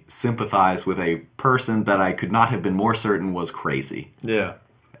me sympathize with a person that I could not have been more certain was crazy. Yeah.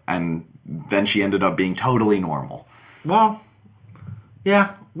 And then she ended up being totally normal. Well,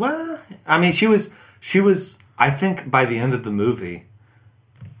 yeah. Well, I mean, she was. I think by the end of the movie,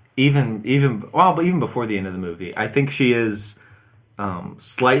 even before the end of the movie, I think she is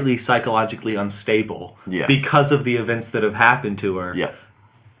slightly psychologically unstable Yes. because of the events that have happened to her. Yeah.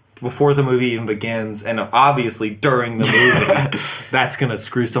 Before the movie even begins, and obviously during the movie, that's gonna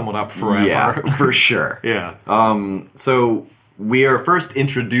screw someone up forever. Yeah, for sure. Yeah. So we are first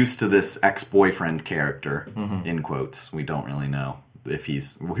introduced to this ex-boyfriend character, in quotes. We don't really know if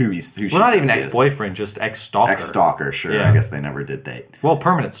he's who she Well, not even says he is. ex-boyfriend, just ex-stalker. Ex-stalker, sure. Yeah. I guess they never did date. Well,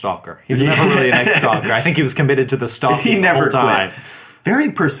 permanent stalker. He was never really an ex-stalker. I think he was committed to the stalking He never the whole time. quit.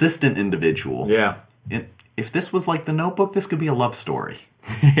 Very persistent individual. Yeah. if this was like The Notebook, this could be a love story.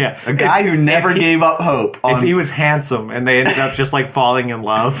 Yeah. A guy who never gave up hope. If he was handsome and they ended up just like falling in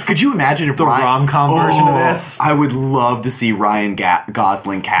love. Could you imagine if the rom-com version of this? I would love to see Ryan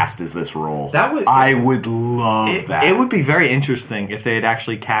Gosling cast as this role. I would love that. It would be very interesting if they had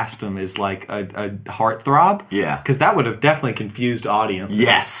actually cast him as like a heartthrob. Yeah. Because that would have definitely confused audiences.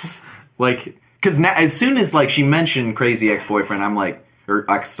 Yes. Like, because now, as soon as like she mentioned crazy ex-boyfriend, I'm like, or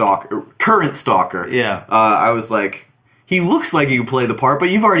ex-stalker, current stalker. Yeah. I was like, he looks like he could play the part, but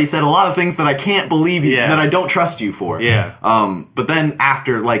you've already said a lot of things that I can't believe you, that I don't trust you for. Yeah. But then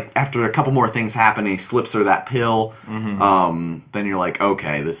after a couple more things happen, he slips her that pill. Then you're like,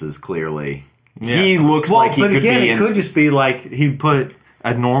 okay, this is clearly he looks like he could be. But again, it could just be like he put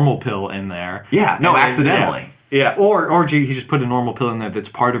a normal pill in there. Yeah. No, accidentally. Yeah, or he just put a normal pill in there that's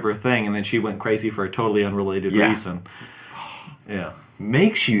part of her thing, and then she went crazy for a totally unrelated reason. Yeah.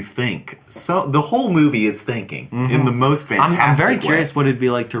 Makes you think. So the whole movie is thinking in the most fantastic I'm very way. curious what it'd be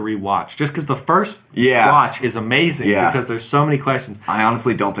like to rewatch, just because the first watch is amazing because there's so many questions. I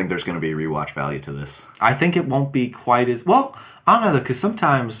honestly don't think there's going to be rewatch value to this. I think it won't be quite as well. I don't know though, because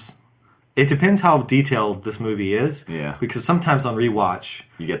sometimes it depends how detailed this movie is. Yeah. Because sometimes on rewatch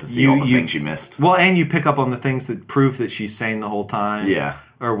you get to see all the things you missed. Well, and you pick up on the things that prove that she's sane the whole time. Yeah.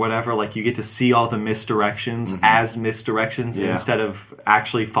 Or whatever, like you get to see all the misdirections as misdirections instead of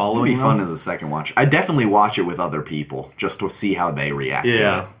actually following them. It'd be fun as a second watch. I'd definitely watch it with other people just to see how they react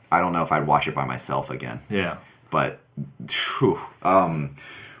to it. I don't know if I'd watch it by myself again. Yeah. But, we're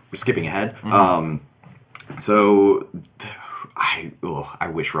skipping ahead. So, I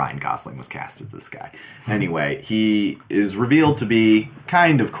wish Ryan Gosling was cast as this guy. Anyway, he is revealed to be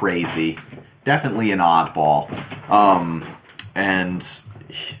kind of crazy. Definitely an oddball. And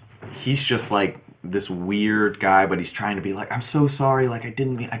he's just like this weird guy, but he's trying to be like, I'm so sorry, like I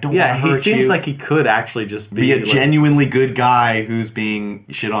don't want to hurt you. Yeah, he seems like he could actually just be a like, genuinely good guy who's being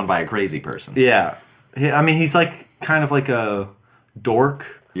shit on by a crazy person. Yeah. I mean, he's like kind of like a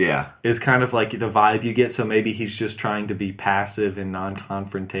dork. Yeah. Is kind of like the vibe you get, so maybe he's just trying to be passive and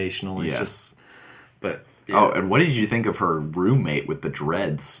non-confrontational. He's just but yeah. Oh, and what did you think of her roommate with the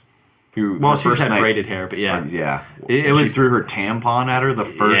dreads? Well, she had braided hair, but yeah. Yeah. She threw her tampon at her the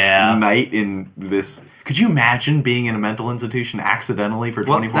first night in this. Could you imagine being in a mental institution accidentally for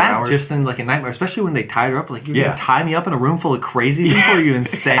 24 hours? That just seemed like a nightmare, especially when they tied her up. Like, you're going to tie me up in a room full of crazy people? Are you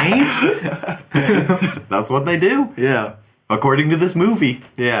insane? That's what they do. Yeah. According to this movie.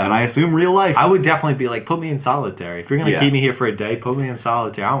 Yeah. And I assume real life. I would definitely be like, put me in solitary. If you're going to keep me here for a day, put me in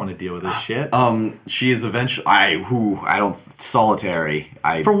solitary. I don't want to deal with this shit. She is eventually... Solitary.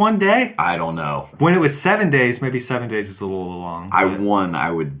 For one day? I don't know. When it was 7 days, maybe 7 days is a little long. I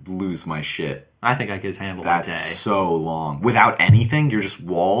would lose my shit. I think I could handle That's a day. So long. Without anything? You're just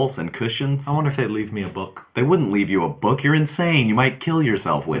walls and cushions? I wonder if they'd leave me a book. They wouldn't leave you a book. You're insane. You might kill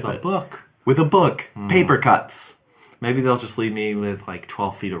yourself with it. A book. With a book. Paper cuts. Maybe they'll just leave me with like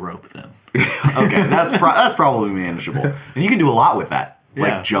 12 feet of rope then. Okay, that's probably manageable. And you can do a lot with that.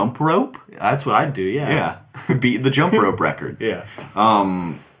 Like jump rope? That's what I'd do, yeah. Yeah. Beat the jump rope record. Yeah.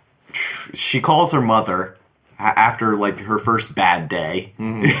 She calls her mother after like her first bad day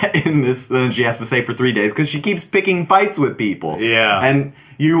in this, and she has to stay for 3 days because she keeps picking fights with people. Yeah. And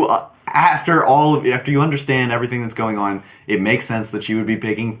you after you understand everything that's going on, it makes sense that she would be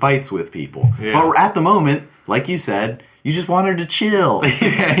picking fights with people. Yeah. But at the moment, like you said, you just want her to chill.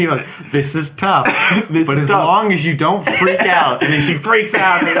 Yeah, you're like, this is tough. But as long as you don't freak out. And then she freaks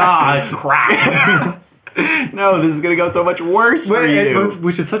out and crap. No, this is going to go so much worse for you.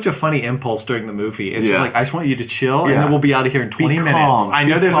 Which is such a funny impulse during the movie. It's just like, I just want you to chill, and then we'll be out of here in 20 minutes. I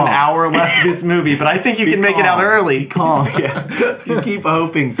know there's an hour left of this movie, but I think you can make it out early. Calm, yeah. You keep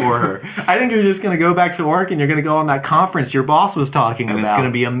hoping for her. I think you're just going to go back to work, and you're going to go on that conference your boss was talking about. And it's going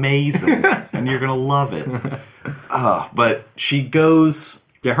to be amazing. And you're going to love it. But she goes...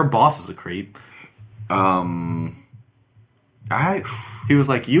 Yeah, her boss is a creep. He was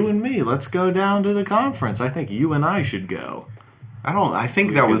like, you and me, let's go down to the conference. I think you and I should go. I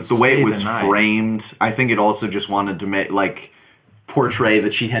think that was the way it was framed. I think it also just wanted to portray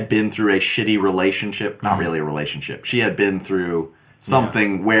that she had been through a shitty relationship. Not really a relationship. She had been through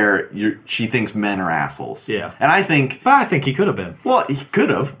something where she thinks men are assholes. Yeah. And I think... But I think he could have been. Well, he could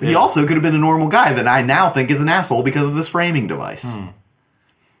have. Yeah. He also could have been a normal guy that I now think is an asshole because of this framing device.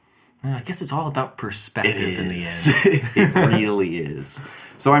 I guess it's all about perspective in the end. It really is.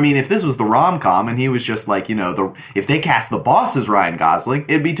 So, I mean, if this was the rom-com and he was just like, if they cast the boss as Ryan Gosling,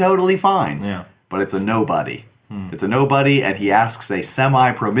 it'd be totally fine. Yeah. But it's a nobody. It's a nobody, and he asks a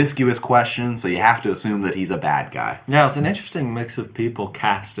semi-promiscuous question, so you have to assume that he's a bad guy. Yeah, it's an interesting mix of people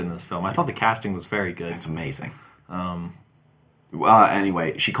cast in this film. I thought the casting was very good. It's amazing.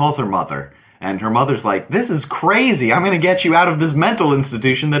 Anyway, she calls her mother, and her mother's like, "This is crazy. I'm going to get you out of this mental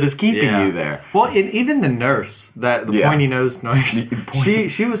institution that is keeping you there." Well, even the nurse, the pointy-nosed nurse,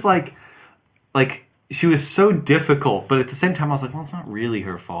 she was like, she was so difficult, but at the same time, I was like, well, it's not really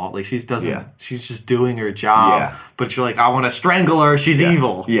her fault. Like, she's just doing her job. Yeah. But you're like, I want to strangle her. She's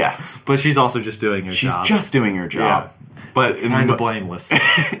evil. Yes. But she's also just doing her job. She's just doing her job. Yeah. But kind of blameless,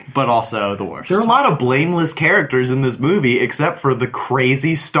 but also the worst. There are a lot of blameless characters in this movie, except for the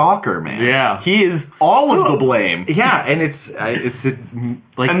crazy stalker, man. Yeah. He is all of the blame. Yeah, and it's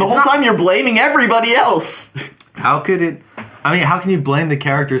like... And the whole time you're blaming everybody else. How could it... I mean, how can you blame the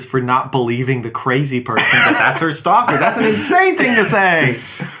characters for not believing the crazy person that that's her stalker? That's an insane thing to say.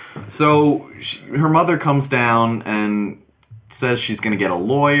 So her mother comes down and says she's going to get a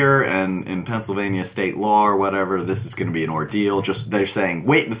lawyer, and in Pennsylvania state law or whatever, this is going to be an ordeal. Just they're saying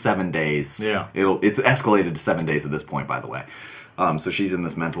wait the 7 days. Yeah, it's escalated to 7 days at this point, by the way. So she's in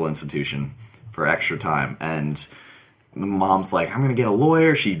this mental institution for extra time, and the mom's like, "I'm going to get a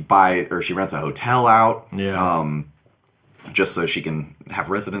lawyer." She rents a hotel out. Yeah. Just so she can have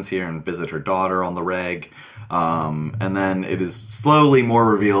residence here and visit her daughter on the reg. And then it is slowly more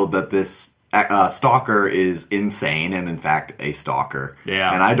revealed that this stalker is insane and, in fact, a stalker.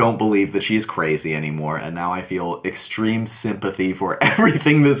 Yeah. And I don't believe that she's crazy anymore. And now I feel extreme sympathy for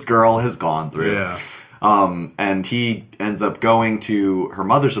everything this girl has gone through. Yeah. And he ends up going to her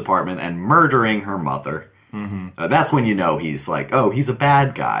mother's apartment and murdering her mother. Mm-hmm. That's when you know he's like, oh, he's a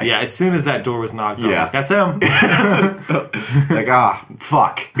bad guy. Yeah, as soon as that door was knocked on, like, that's him. Like,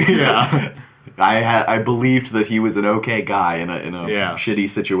 fuck. Yeah. I believed that he was an okay guy in a shitty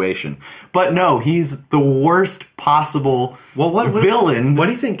situation. But no, he's the worst possible villain. What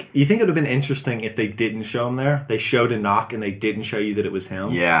do you think? You think it would have been interesting if they didn't show him there? They showed a knock and they didn't show you that it was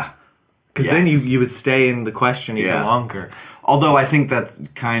him? Yeah. Because then you would stay in the question even longer. Although I think that's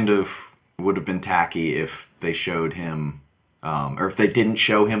kind of... would have been tacky if they showed him, or if they didn't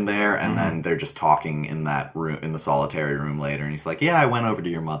show him there, and then they're just talking in that room, in the solitary room later, and he's like, "Yeah, I went over to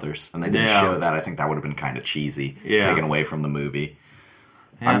your mother's," and they didn't show that. I think that would have been kind of cheesy, taken away from the movie.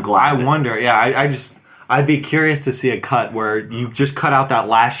 Yeah. I'm glad. I wonder. Yeah, I'd be curious to see a cut where you just cut out that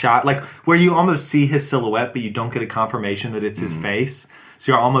last shot, like where you almost see his silhouette, but you don't get a confirmation that it's his face.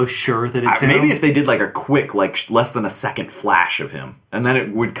 So you're almost sure that it's him. Maybe if they did like a quick, like less than a second flash of him, and then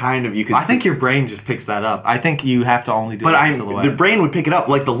it would kind of I think your brain just picks that up. I think you have to only do that silhouette. The brain would pick it up,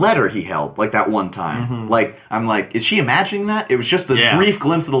 like the letter he held, like that one time. Mm-hmm. Like I'm like, is she imagining that? It was just a brief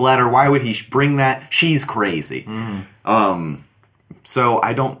glimpse of the letter. Why would he bring that? She's crazy. Mm-hmm. So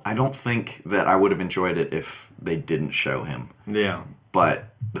I don't think that I would have enjoyed it if they didn't show him. Yeah.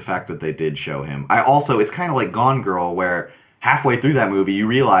 But the fact that they did show him, it's kind of like Gone Girl, where halfway through that movie, you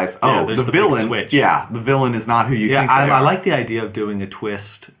realize, the villain. Switch. Yeah, the villain is not who you think. I like the idea of doing a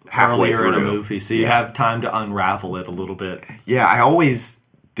twist halfway earlier in a movie, so you have time to unravel it a little bit. Yeah, I always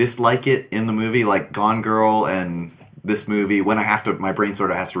dislike it in the movie, like Gone Girl and this movie. When my brain sort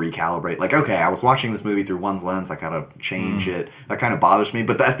of has to recalibrate. Like, okay, I was watching this movie through one lens. I gotta change it. That kind of bothers me.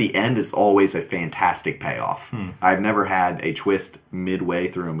 But at the end, it's always a fantastic payoff. I've never had a twist midway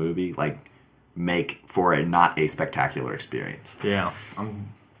through a movie make for not a spectacular experience. Yeah.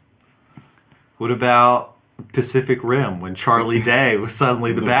 What about Pacific Rim when Charlie Day was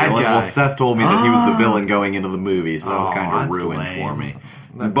suddenly the bad villain? guy? Well, Seth told me that he was the villain going into the movie, so that was kind of ruined for me.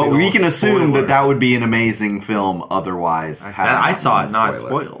 But we can assume that would be an amazing film otherwise. I saw it not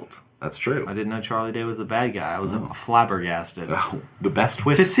spoiled. That's true. I didn't know Charlie Day was the bad guy. I was flabbergasted. Oh, the best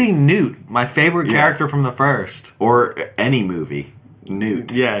twist. To see Newt, my favorite character from the first. Or any movie.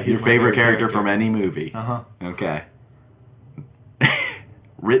 Newt. Yeah, your favorite character from any movie. Uh-huh. Okay.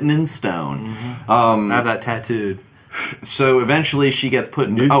 Written in stone. Mm-hmm. I have that tattooed. So eventually she gets put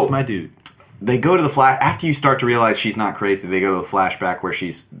in... Newt's my dude. They go to the flash... After you start to realize she's not crazy, they go to the flashback where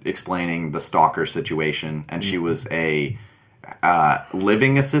she's explaining the stalker situation, and she was a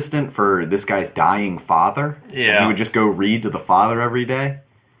living assistant for this guy's dying father. Yeah. And he would just go read to the father every day.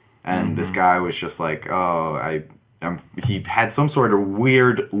 And this guy was just like, he had some sort of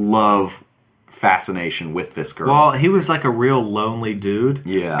weird love fascination with this girl. Well, he was like a real lonely dude.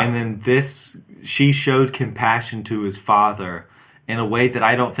 Yeah. And then she showed compassion to his father in a way that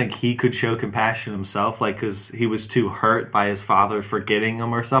I don't think he could show compassion himself, because he was too hurt by his father forgetting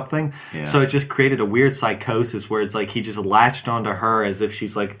him or something. Yeah. So it just created a weird psychosis where it's like he just latched onto her as if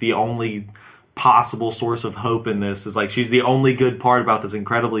she's like the only possible source of hope in this. Is like she's the only good part about this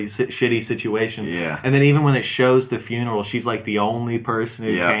incredibly shitty situation. Yeah. And then even when it shows the funeral, she's like the only person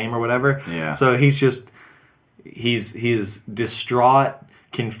who came or whatever. Yeah. So he's distraught,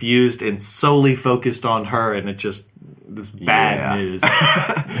 confused, and solely focused on her, and it just this bad news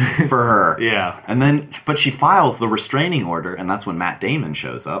for her. Yeah. And then, but she files the restraining order, and that's when Matt Damon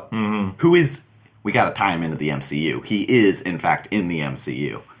shows up, who is, we got to tie him into the MCU. He is, in fact, in the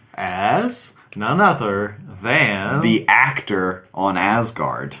MCU. As none other than the actor on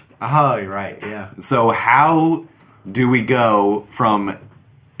Asgard. Oh, you're right, yeah. So how do we go from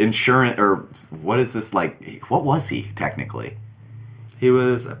insurance, or what is this like, what was he, technically? He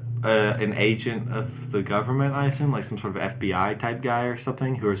was an agent of the government, I assume, like some sort of FBI type guy or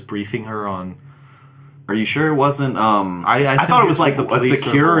something, who was briefing her on. Are you sure it wasn't? I thought it was like the a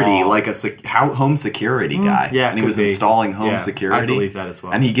security, like a home security guy. Yeah, and he was installing home security. I believe that as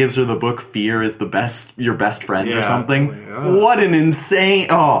well. And he gives her the book "Fear is your best friend" or something. Yeah. What an insane!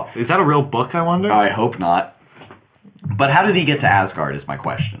 Oh, is that a real book? I wonder. I hope not. But how did he get to Asgard? Is my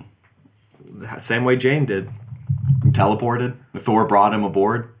question. Same way Jane did. Teleported. Thor brought him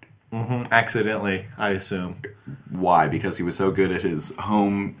aboard. Accidentally, I assume. Why? Because he was so good at his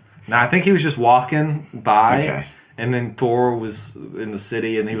home. No, I think he was just walking by, Okay. and then Thor was in the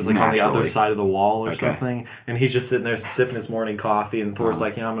city, and he was like on the other side of the wall or something, and he's just sitting there sipping his morning coffee, and Thor's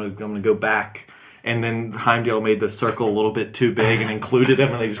like, I'm gonna go back, and then Heimdall made the circle a little bit too big and included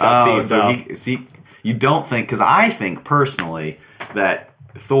him, and they just got beamed up. You don't think, because I think personally that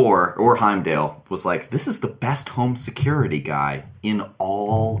Thor or Heimdall was like, this is the best home security guy in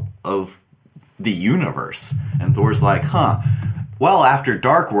all of the universe. And Thor's like, well, after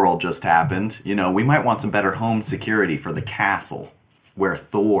Dark World just happened, we might want some better home security for the castle where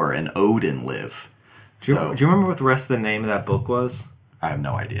Thor and Odin live. Do you remember what the rest of the name of that book was? I have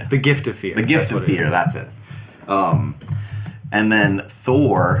no idea. The Gift of Fear. The Gift of Fear, that's it. And then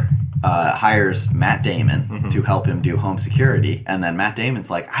Thor hires Matt Damon to help him do home security. And then Matt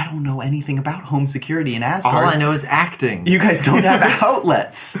Damon's like, I don't know anything about home security in Asgard. All I know is acting. You guys don't have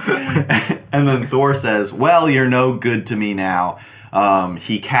outlets. And then Thor says, well, you're no good to me now.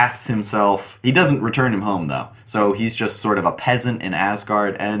 He casts himself. He doesn't return him home, though. So he's just sort of a peasant in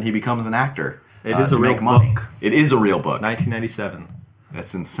Asgard, and he becomes an actor. It is a real book. It is a real book. 1997.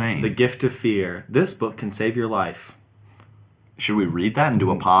 That's insane. The Gift of Fear. This book can save your life. Should we read that and do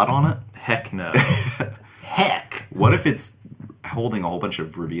a pod on it? Heck no. Heck. What if it's holding a whole bunch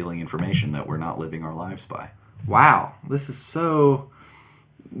of revealing information that we're not living our lives by? Wow. This is so...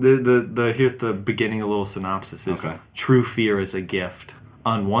 Here's the beginning, a little synopsis is, true fear is a gift.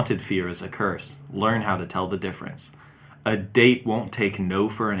 Unwanted fear is a curse. Learn how to tell the difference. A date won't take no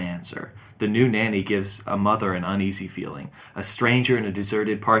for an answer. The new nanny gives a mother an uneasy feeling. A stranger in a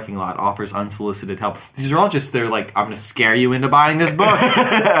deserted parking lot offers unsolicited help. These are all just, they're like, I'm going to scare you into buying this book.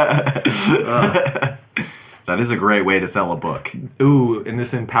 That is a great way to sell a book. Ooh, in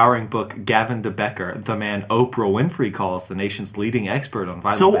this empowering book, Gavin De Becker, the man Oprah Winfrey calls the nation's leading expert on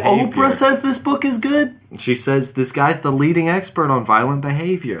violent behavior. So Oprah says this book is good? She says this guy's the leading expert on violent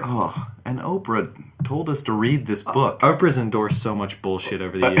behavior. Oh, and Oprah told us to read this book. Oprah's endorsed so much bullshit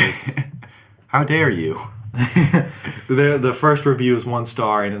over the years. How dare you? The first review is 1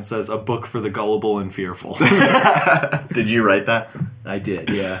 star, and it says, a book for the gullible and fearful. Did you write that? I did,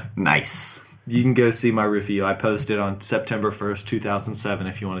 yeah. Nice. You can go see my review. I posted on September 1st, 2007,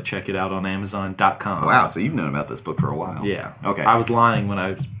 if you want to check it out on Amazon.com. Wow, so you've known about this book for a while. Yeah. Okay. I was lying when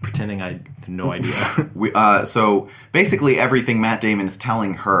I was pretending I had no idea. So basically everything Matt Damon is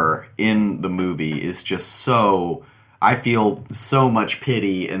telling her in the movie is just so... I feel so much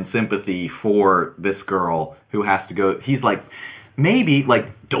pity and sympathy for this girl who has to go... He's like, maybe,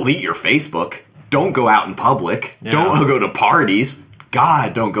 delete your Facebook. Don't go out in public. Yeah. Don't go to parties.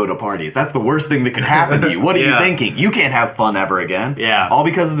 God, don't go to parties. That's the worst thing that could happen to you. What are you thinking? You can't have fun ever again. Yeah. All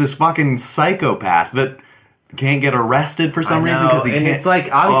because of this fucking psychopath that can't get arrested for some reason because he can't. It's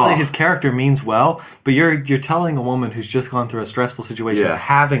like, obviously his character means well, but you're telling a woman who's just gone through a stressful situation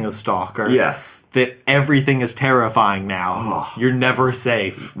having a stalker that everything is terrifying now. You're never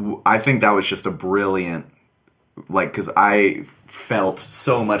safe. I think that was just a brilliant, because I felt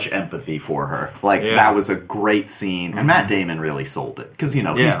so much empathy for her. That was a great scene. And Matt Damon really sold it. Because,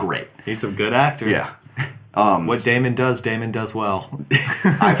 he's great. He's a good actor. Yeah. What Damon does well.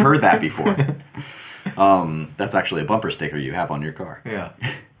 I've heard that before. That's actually a bumper sticker you have on your car. Yeah.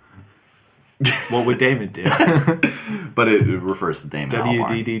 What would Damon do? But it refers to Damon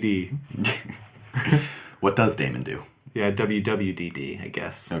WDDD. What does Damon do? Yeah, WWDD, I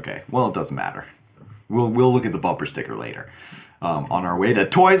guess. Okay. Well, it doesn't matter. We'll look at the bumper sticker later. On our way to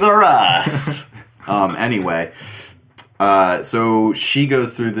Toys R Us. Anyway, so she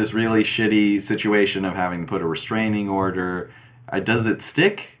goes through this really shitty situation of having to put a restraining order. Does it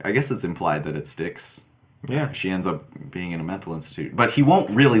stick? I guess it's implied that it sticks. Yeah. She ends up being in a mental institute. But he won't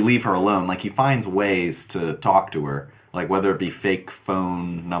really leave her alone. Like, he finds ways to talk to her. Like, whether it be fake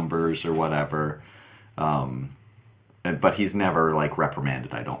phone numbers or whatever. But he's never, like,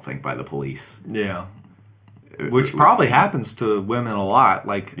 reprimanded, I don't think, by the police. Yeah. Which probably happens to women a lot.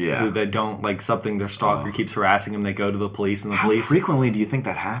 Like, Yeah. who they don't, like, something, their stalker keeps harassing them, they go to the police, and the How police... frequently do you think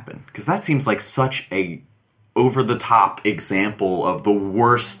that happened? Because that seems like such a over-the-top example of the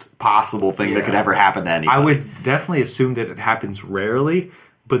worst possible thing that could ever happen to anybody. I would definitely assume that it happens rarely,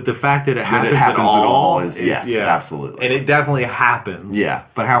 but the fact that it happens, at all is yes, absolutely. And it definitely happens. Yeah,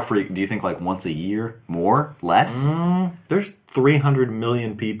 but how frequent? Do you think like once a year? More? Less? There's 300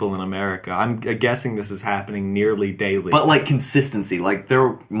 million people in America. I'm guessing this is happening nearly daily. But like consistency. Like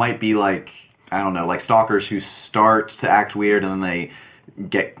there might be like, I don't know, like stalkers who start to act weird and then they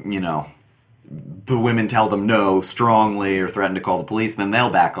get, the women tell them no strongly or threaten to call the police, then they'll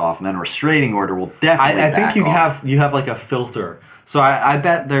back off, and then a restraining order will definitely I think back you off. have like a filter. So I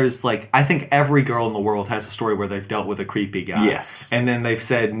bet there's like, I think every girl in the world has a story where they've dealt with a creepy guy. Yes. And then they've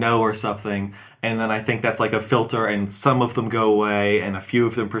said no or something, and then I think that's like a filter, and some of them go away, and a few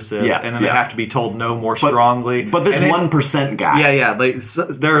of them persist, Yeah, and then they yeah. have to be told no more strongly. But this And then- 1% guy. Yeah.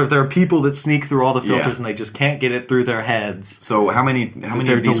 There are people that sneak through all the filters, Yeah. and they just can't get it through their heads. So how many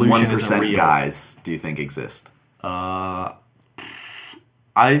their of these delusion isn't 1% real. guys do you think exist? I'd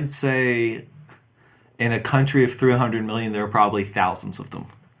say in a country of 300 million, there are probably thousands of them.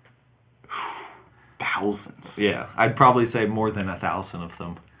 Thousands. Yeah, I'd probably say more than 1,000 of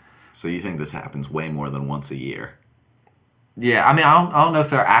them. So you think this happens way more than once a year? Yeah, I mean, I don't know if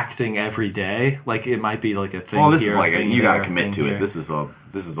they're acting every day. Like, it might be like a thing. Well, this here, is like a thing you got to there, commit thing to here. it. This is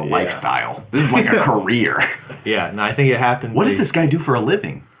a lifestyle. This is like a career. Yeah, and I think it happens. What did this guy do for a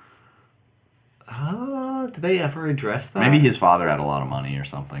living? Did they ever address that? Maybe his father had a lot of money or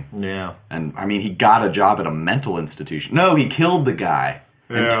something. Yeah. And I mean, he got a job at a mental institution. No, he killed the guy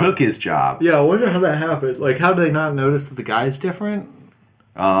and Yeah. took his job. Yeah, I wonder how that happened. Like, how do they not notice that the guy's different?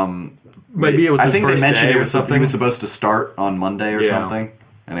 Maybe it was I his think they first mentioned day it or was something. he was supposed to start on Monday or Yeah. something,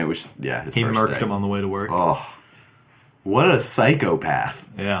 and it was his He first murked day. him on the way to work. Oh, what a psychopath!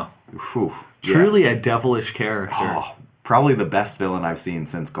 Yeah. Whew. Yeah. Truly a devilish character. Oh, probably the best villain I've seen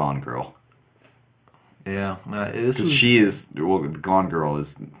since Gone Girl. Yeah. This Because was, Gone Girl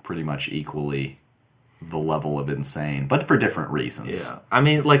is pretty much equally the level of insane, but for different reasons. Yeah. I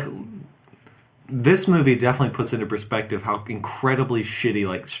mean, like, this movie definitely puts into perspective how incredibly shitty,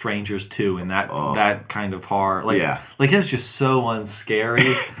 like, Strangers 2 and that kind of horror. Like, Yeah. Like, it was just so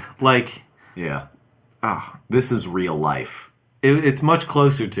unscary. Like, Yeah. This is real life. it's much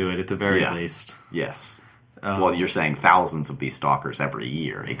closer to it at the very Yeah. least. Yes. Well, you're saying thousands of these stalkers every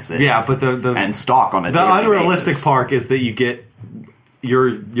year exist. Yeah, but the and stalk on a the daily unrealistic basis. part is that you get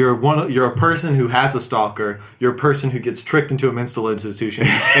you're a person who has a stalker, you're a person who gets tricked into a mental institution,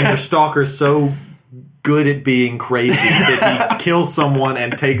 and your stalker's so good at being crazy that he kills someone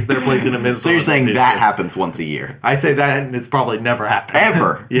and takes their place in a mental institution. So you're saying that happens once a year? I say that, and it's probably never happened.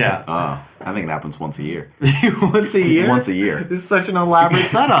 Ever? Yeah. I think it happens once a year. Once a year? Once a year. This is such an elaborate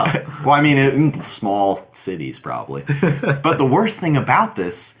setup. Well, I mean, in small cities, probably. But the worst thing about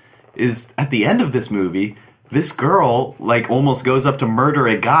this is, at the end of this movie, this girl, like, almost goes up to murder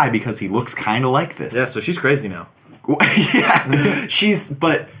a guy because he looks kind of like this. Yeah, so she's crazy now. Yeah.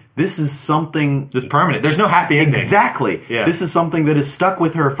 But this is something... Just permanent. There's no happy ending. Exactly. Yeah. This is something that is stuck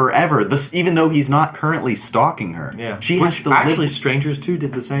with her forever. Even though he's not currently stalking her. Yeah. She Which, has to actually, live... Strangers 2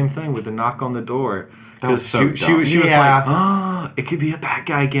 did the same thing with the knock on the door. That was so she dumb. was Yeah. like, oh, it could be a bad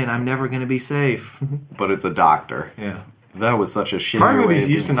guy again. I'm never going to be safe. But it's a doctor. Yeah. That was such a shitty Horror way movies of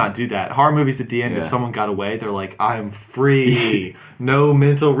used to being- not do that. Horror movies at the end, Yeah. if someone got away, they're like, I'm free. No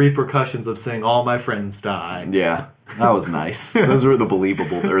mental repercussions of seeing all my friends die. Yeah. That was nice. Those were the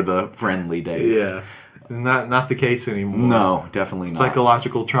believable or the friendly days. Yeah. Not the case anymore. No, definitely not.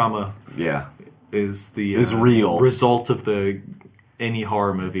 Psychological trauma Yeah. is the Is real. result of any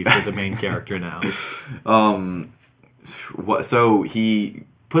horror movie for the main character now. So he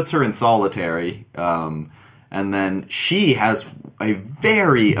puts her in solitary, and then she has a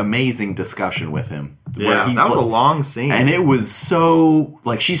very amazing discussion with him. Yeah, that was a long scene. And it was so,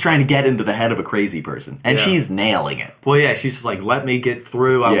 like, she's trying to get into the head of a crazy person. And Yeah. she's nailing it. Well, yeah, she's just like, let me get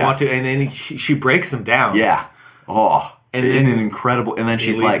through. I Yeah. want to. And then she breaks him down. Yeah. Oh. And And then in an incredible... And then She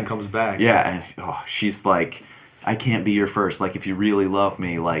she's leaves like... and comes back. Yeah, and she's like... I can't be your first. Like, if you really love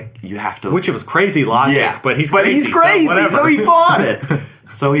me, like, you have to. Which was crazy logic, but he's crazy. So he bought it.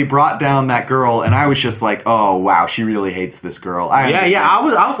 So he brought down that girl, and I was just like, "Oh wow, she really hates this girl." I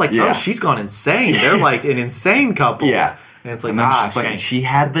was like, Yeah. "Oh, she's gone insane." They're like an insane couple. Yeah. and it's like, And then nah, she's like, shank. she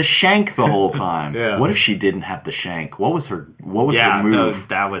had the shank the whole time. Yeah. What if she didn't have the shank? What was her move? no,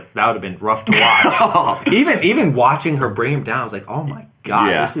 that would have been rough to watch. even watching her bring him down, I was like, "Oh my god,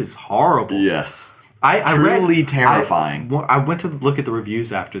 Yeah. this is horrible." Yes. I Truly read, terrifying. I went to look at the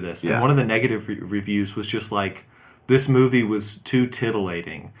reviews after this, and Yeah. one of the negative reviews was just like, this movie was too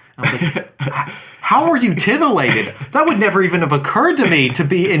titillating. And I was like, how are you titillated? That would never even have occurred to me to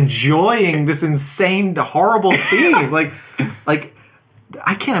be enjoying this insane, horrible scene. Like,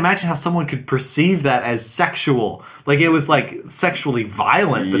 I can't imagine how someone could perceive that as sexual. Like, it was like sexually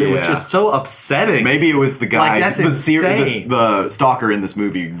violent, but it was Yeah. just so upsetting. Maybe it was the guy, Like, that's insane. the stalker in this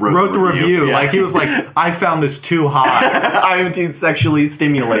movie wrote the review. Yeah. Like, he was like, I found this too hot. I am too sexually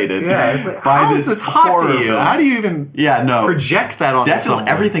stimulated. Yeah, it's like, by how this is this hot horror to you? film. How do you even project that on Definitely, someone?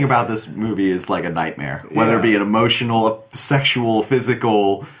 everything about this movie is like a nightmare. Whether it Yeah. be an emotional, sexual,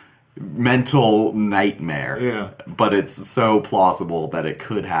 physical, mental nightmare. Yeah. But it's so plausible that it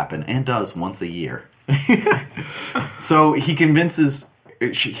could happen, and does once a year. So he convinces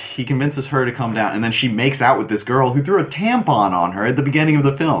her to come down, and then she makes out with this girl who threw a tampon on her at the beginning of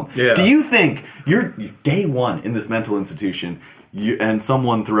the film. Yeah. Do you think you're day one in this mental institution, and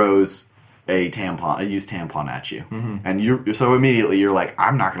someone throws a used tampon at you, and so immediately you're like,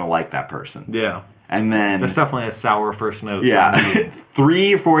 I'm not going to like that person. Yeah. And then That's definitely a sour first note. yeah,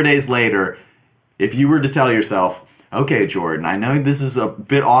 3 or 4 days later, if you were to tell yourself, okay, Jordan, I know this is a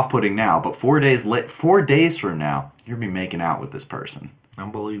bit off-putting now, but 4 days from now, you'll be making out with this person. I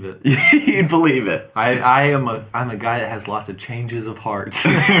don't believe it. You'd believe it. I'm a guy that has lots of changes of heart.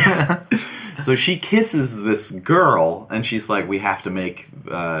 So she kisses this girl, and she's like, we have to make,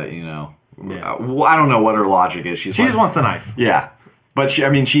 I don't know what her logic is. She just wants the knife. Yeah. But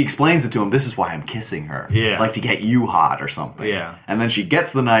she explains it to him. This is why I'm kissing her. Yeah. Like to get you hot or something. Yeah. And then she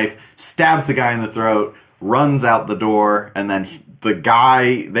gets the knife, stabs the guy in the throat, runs out the door, and then the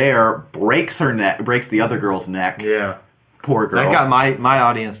guy there breaks the other girl's neck. Yeah. Poor girl. That got my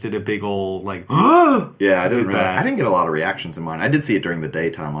audience did a big old like Yeah, I with that. didn't get a lot of reactions in mine. I did see it during the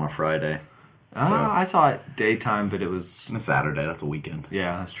daytime on a Friday. I saw it daytime, but it was On a Saturday, that's a weekend.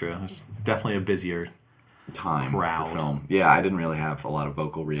 yeah, that's true. It was definitely a busier. Time Crowd. for film. Yeah, I didn't really have a lot of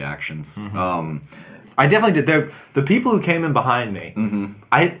vocal reactions. I definitely did. The people who came in behind me,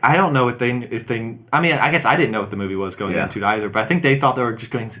 I don't know if they. I mean, I guess I didn't know what the movie was going Yeah. into it either. But I think they thought they were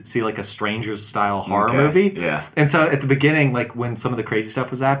just going to see like a Strangers style horror Okay, movie. yeah. And so at the beginning, like when some of the crazy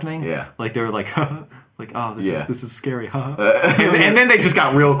stuff was happening, Yeah. like they were like, like oh this Yeah. is scary, huh? and then they just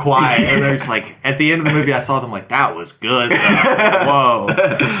got real quiet, and they're just like at the end of the movie, I saw them like that was good. Whoa,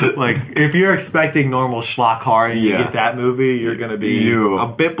 like if you're expecting normal schlock horror and you Yeah. get that movie, you're gonna be a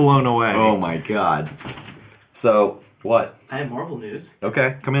bit blown away. Oh my god. So, what? I have Marvel news.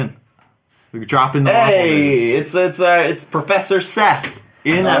 Okay, come in. We're dropping the Marvel news. It's Professor Seth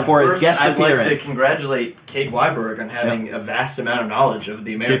in for his First, guest I'd appearance. like to congratulate Cade Weiberg on having a vast amount of knowledge of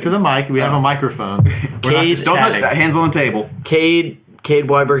the American. Get to the mic. We have a microphone. We're not Cade- just Don't touch chatting. that. Hands on the table. Cade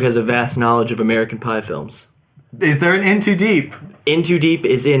Weiberg has a vast knowledge of American Pie films. Is there an In Too Deep? In Too Deep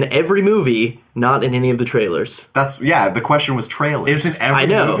is in every movie, not in any of the trailers. The question was trailers. Isn't every I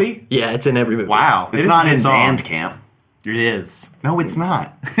know. movie? Yeah, it's in every movie. Wow. It's It is not a good in song. band camp. It is. No, it's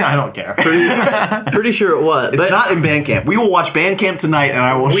not. I don't care. Pretty sure it was. It's but not in band camp. We will watch band camp tonight, and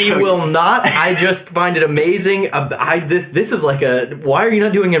I will we show you. will not. I just find it amazing. This is like a. Why are you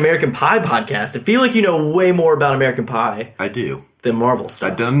not doing an American Pie podcast? I feel like you know way more about American Pie I do. than Marvel I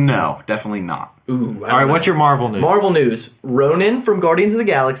stuff. don't know. Definitely not. Ooh, All right, what's your Marvel news? Marvel news? Ronan from Guardians of the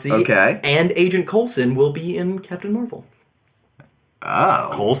Galaxy Okay. and Agent Coulson will be in Captain Marvel. Oh.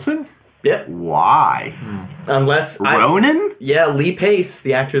 Coulson? Yep. Why? Unless Ronan? Lee Pace,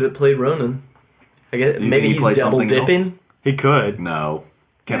 the actor that played Ronan. I guess You maybe think he he's plays double something else? dipping. He could. No.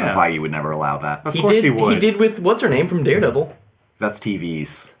 Kevin Yeah. Feige would never allow that. Of He course did. he would. He did with what's her name from Daredevil. That's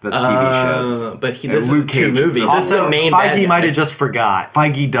TVs. That's TV shows. But And this is Luke two Cage movies. himself. This is the Also, main bad Feige guy. might have just forgot.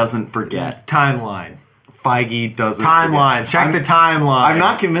 Feige doesn't forget. Timeline. Feige doesn't Timeline. forget. Check the timeline. I'm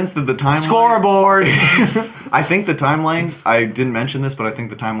not convinced that the timeline... Scoreboard. I think the timeline... I didn't mention this, but I think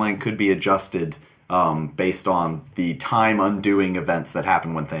the timeline could be adjusted based on the time undoing events that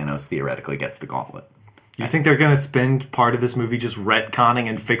happen when Thanos theoretically gets the gauntlet. You think they're going to spend part of this movie just retconning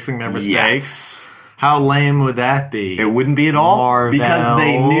and fixing their mistakes? Yes. How lame would that be? It wouldn't be at all Marvel. because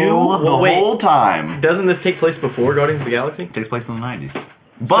they knew the Well, wait. whole time. Doesn't this take place before Guardians of the Galaxy? It takes place in the 90s.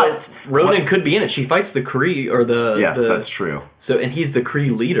 But So Ronan could be in it. She fights the Kree or the yes, the- that's true. So and he's the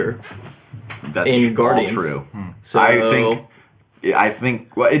Kree leader. That's in all Guardians. true. So I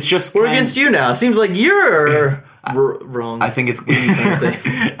think well, it's just we're kind- against you now. Seems like you're wrong. I think it's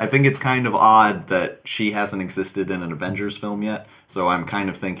I think it's kind of odd that she hasn't existed in an Avengers film yet. So I'm kind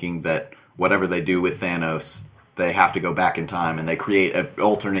of thinking that whatever they do with Thanos, they have to go back in time and they create an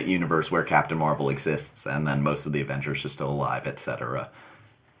alternate universe where Captain Marvel exists and then most of the Avengers are still alive, etc.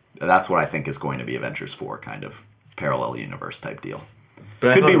 That's what I think is going to be Avengers 4, kind of parallel universe type deal. But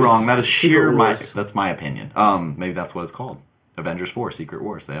I Could thought be it was wrong. That is Secret sheer Wars. that's my opinion. Maybe that's what it's called. Avengers 4 Secret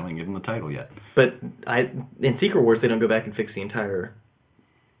Wars. They haven't given the title yet. But in Secret Wars, they don't go back and fix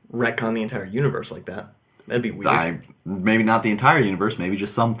retcon the entire universe like that. That'd be weird. Maybe not the entire universe, maybe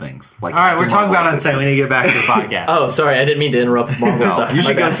just some things. Like All right, we're Captain talking about Marvel Unsane. We need to get back to the podcast. Oh, sorry, I didn't mean to interrupt Marvel No, stuff. you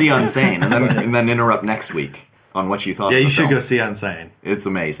should My go bad. see Unsane and then interrupt next week on what you thought. Yeah, of you the should film. go see Unsane. It's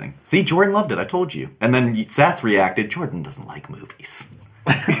amazing. See, Jordan loved it. I told you. And then Seth reacted. Jordan doesn't like movies.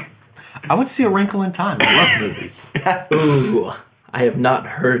 I went to see A Wrinkle in Time. I love movies. Ooh, I have not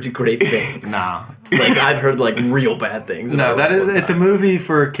heard great things. Nah. Like I've heard like real bad things. No, about it's a movie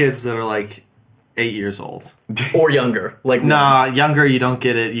for kids that are like 8 years old. or younger. Like Nah, younger you don't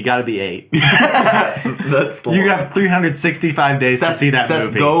get it. You got to be 8. That's the You have 365 days to see that Seth,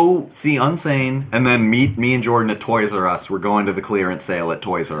 movie. go see Unsane and then meet me and Jordan at Toys R Us. We're going to the clearance sale at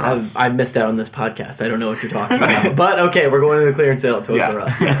Toys R Us. I missed out on this podcast. I don't know what you're talking about. But okay, we're going to the clearance sale at Toys R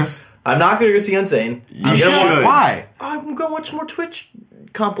Us. Yes. I'm not going to go see Unsane. You should. Why? I'm going to watch more Twitch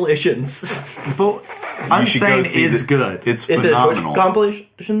compilations. But You should go Unsane see is good. It's Is it a Twitch phenomenal.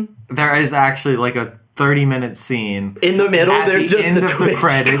 compilation? There is actually like a 30-minute scene. In the middle, At there's the just end a of the Twitch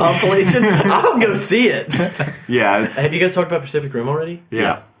credits. compilation. I'll go see it. Yeah, it's Have you guys talked about Pacific Rim already?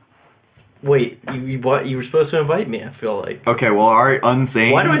 yeah. Wait, you were supposed to invite me. I feel like. Okay, well, our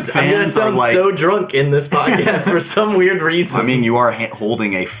Unsane Why do I'm gonna fans are sound like. so drunk in this podcast for some weird reason? I mean, you are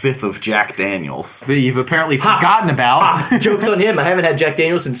holding a fifth of Jack Daniels. That you've apparently forgotten about. Joke's on him. I haven't had Jack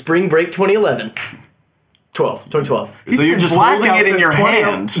Daniels since Spring Break 2011. 2012. So you're just holding it in your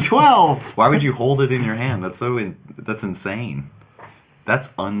hand. 12. Why would you hold it in your hand? That's that's insane.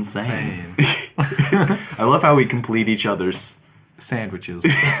 That's unsane. I love how we complete each other's. Sandwiches.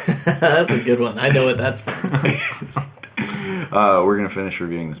 That's a good one. I know what that's from. We're gonna finish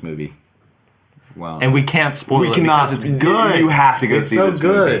reviewing this movie. Wow. And we can't spoil we it cannot. because it's good. You have to go It's see so this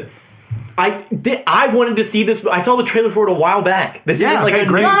good. movie. I wanted to see this. I saw the trailer for it a while back. This isn't like a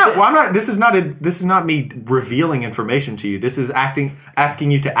great. new No, thing. well, I'm not. This is not me revealing information to you. This is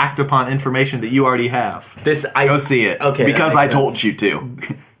asking you to act upon information that you already have. Go see it. Okay, because that I makes told sense. you to.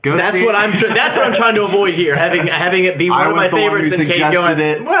 Go That's see what it. That's what I'm trying to avoid here. Having it be one I of was my the one who favorites and Kate suggested going.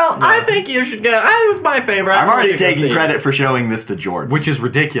 it. Well, I think you should go. I was my favorite. I'm told already you to go see taking it." credit for showing this to Jordan. Which is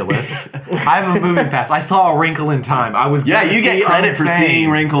ridiculous. I have a movie pass. I saw A Wrinkle in Time. I was Yeah, gonna you see get credit for Unsane.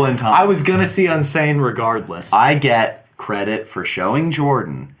 seeing Wrinkle in Time. I was gonna see Unsane regardless. I get credit for showing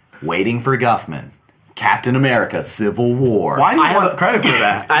Jordan Waiting for Guffman, Captain America: Civil War. Why do you I have want credit for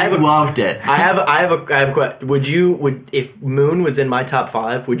that? I have a loved it. I have a question. Would if Moon was in my top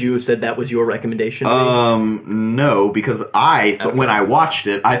 5, would you have said that was your recommendation? No, because when I watched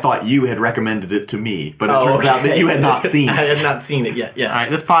it, I thought you had recommended it to me, but it turns out that you had not seen I it. had not seen it yet. Yes. All right,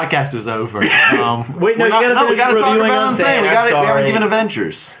 this podcast is over. Wait, no, we you gotta gotta finish talk reviewing about Unsane. Unsane. We I'm haven't sorry. given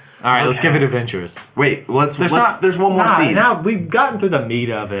Avengers. All right, let's give it adventurous. Wait, there's one more nah, scene. Now we've gotten through the meat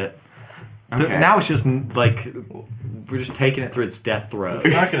of it. Okay. Now it's just like we're just taking it through its death throes.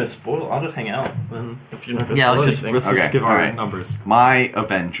 You're not gonna spoil. I'll just hang out. Then if you're not gonna Yeah, spoil let's anything. Okay, just give our alright. numbers. My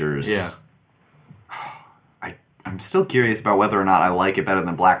Avengers. Yeah. I'm still curious about whether or not I like it better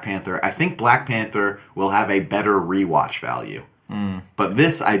than Black Panther. I think Black Panther will have a better rewatch value. But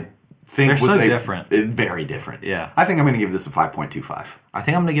this, I think, They're was so different. Very different. Yeah. I think I'm going to give this a 5.25. I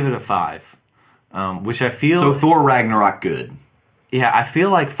think I'm gonna give it a 5, which I feel. So Thor Ragnarok, good. Yeah, I feel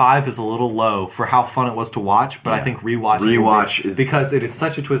like 5 is a little low for how fun it was to watch, but I Yeah. think rewatching Rewatch is- because it is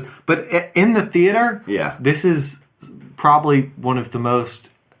such a twist. But in the theater, Yeah. this is probably one of the most.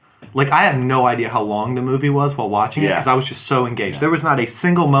 Like, I have no idea how long the movie was while watching it Yeah. because I was just so engaged. There was not a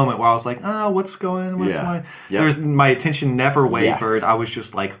single moment where I was like, "Oh, what's going? What's Yeah. going?" Yep. My attention never wavered. Yes. I was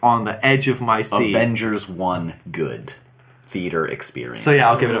just like on the edge of my seat. Avengers 1, good. Theater experience. So yeah,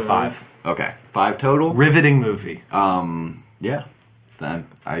 I'll give it a 5. Okay. 5 total? Riveting movie. Yeah. Then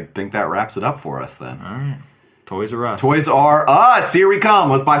I think that wraps it up for us then. All right, Toys R Us. Toys R Us, here we come.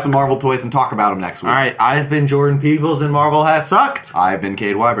 Let's buy some Marvel toys and talk about them next week. All right, I've been Jordan Peebles, and Marvel has sucked. I've been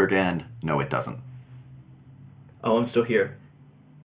Cade Weiberg, and no, it doesn't. Oh, I'm still here.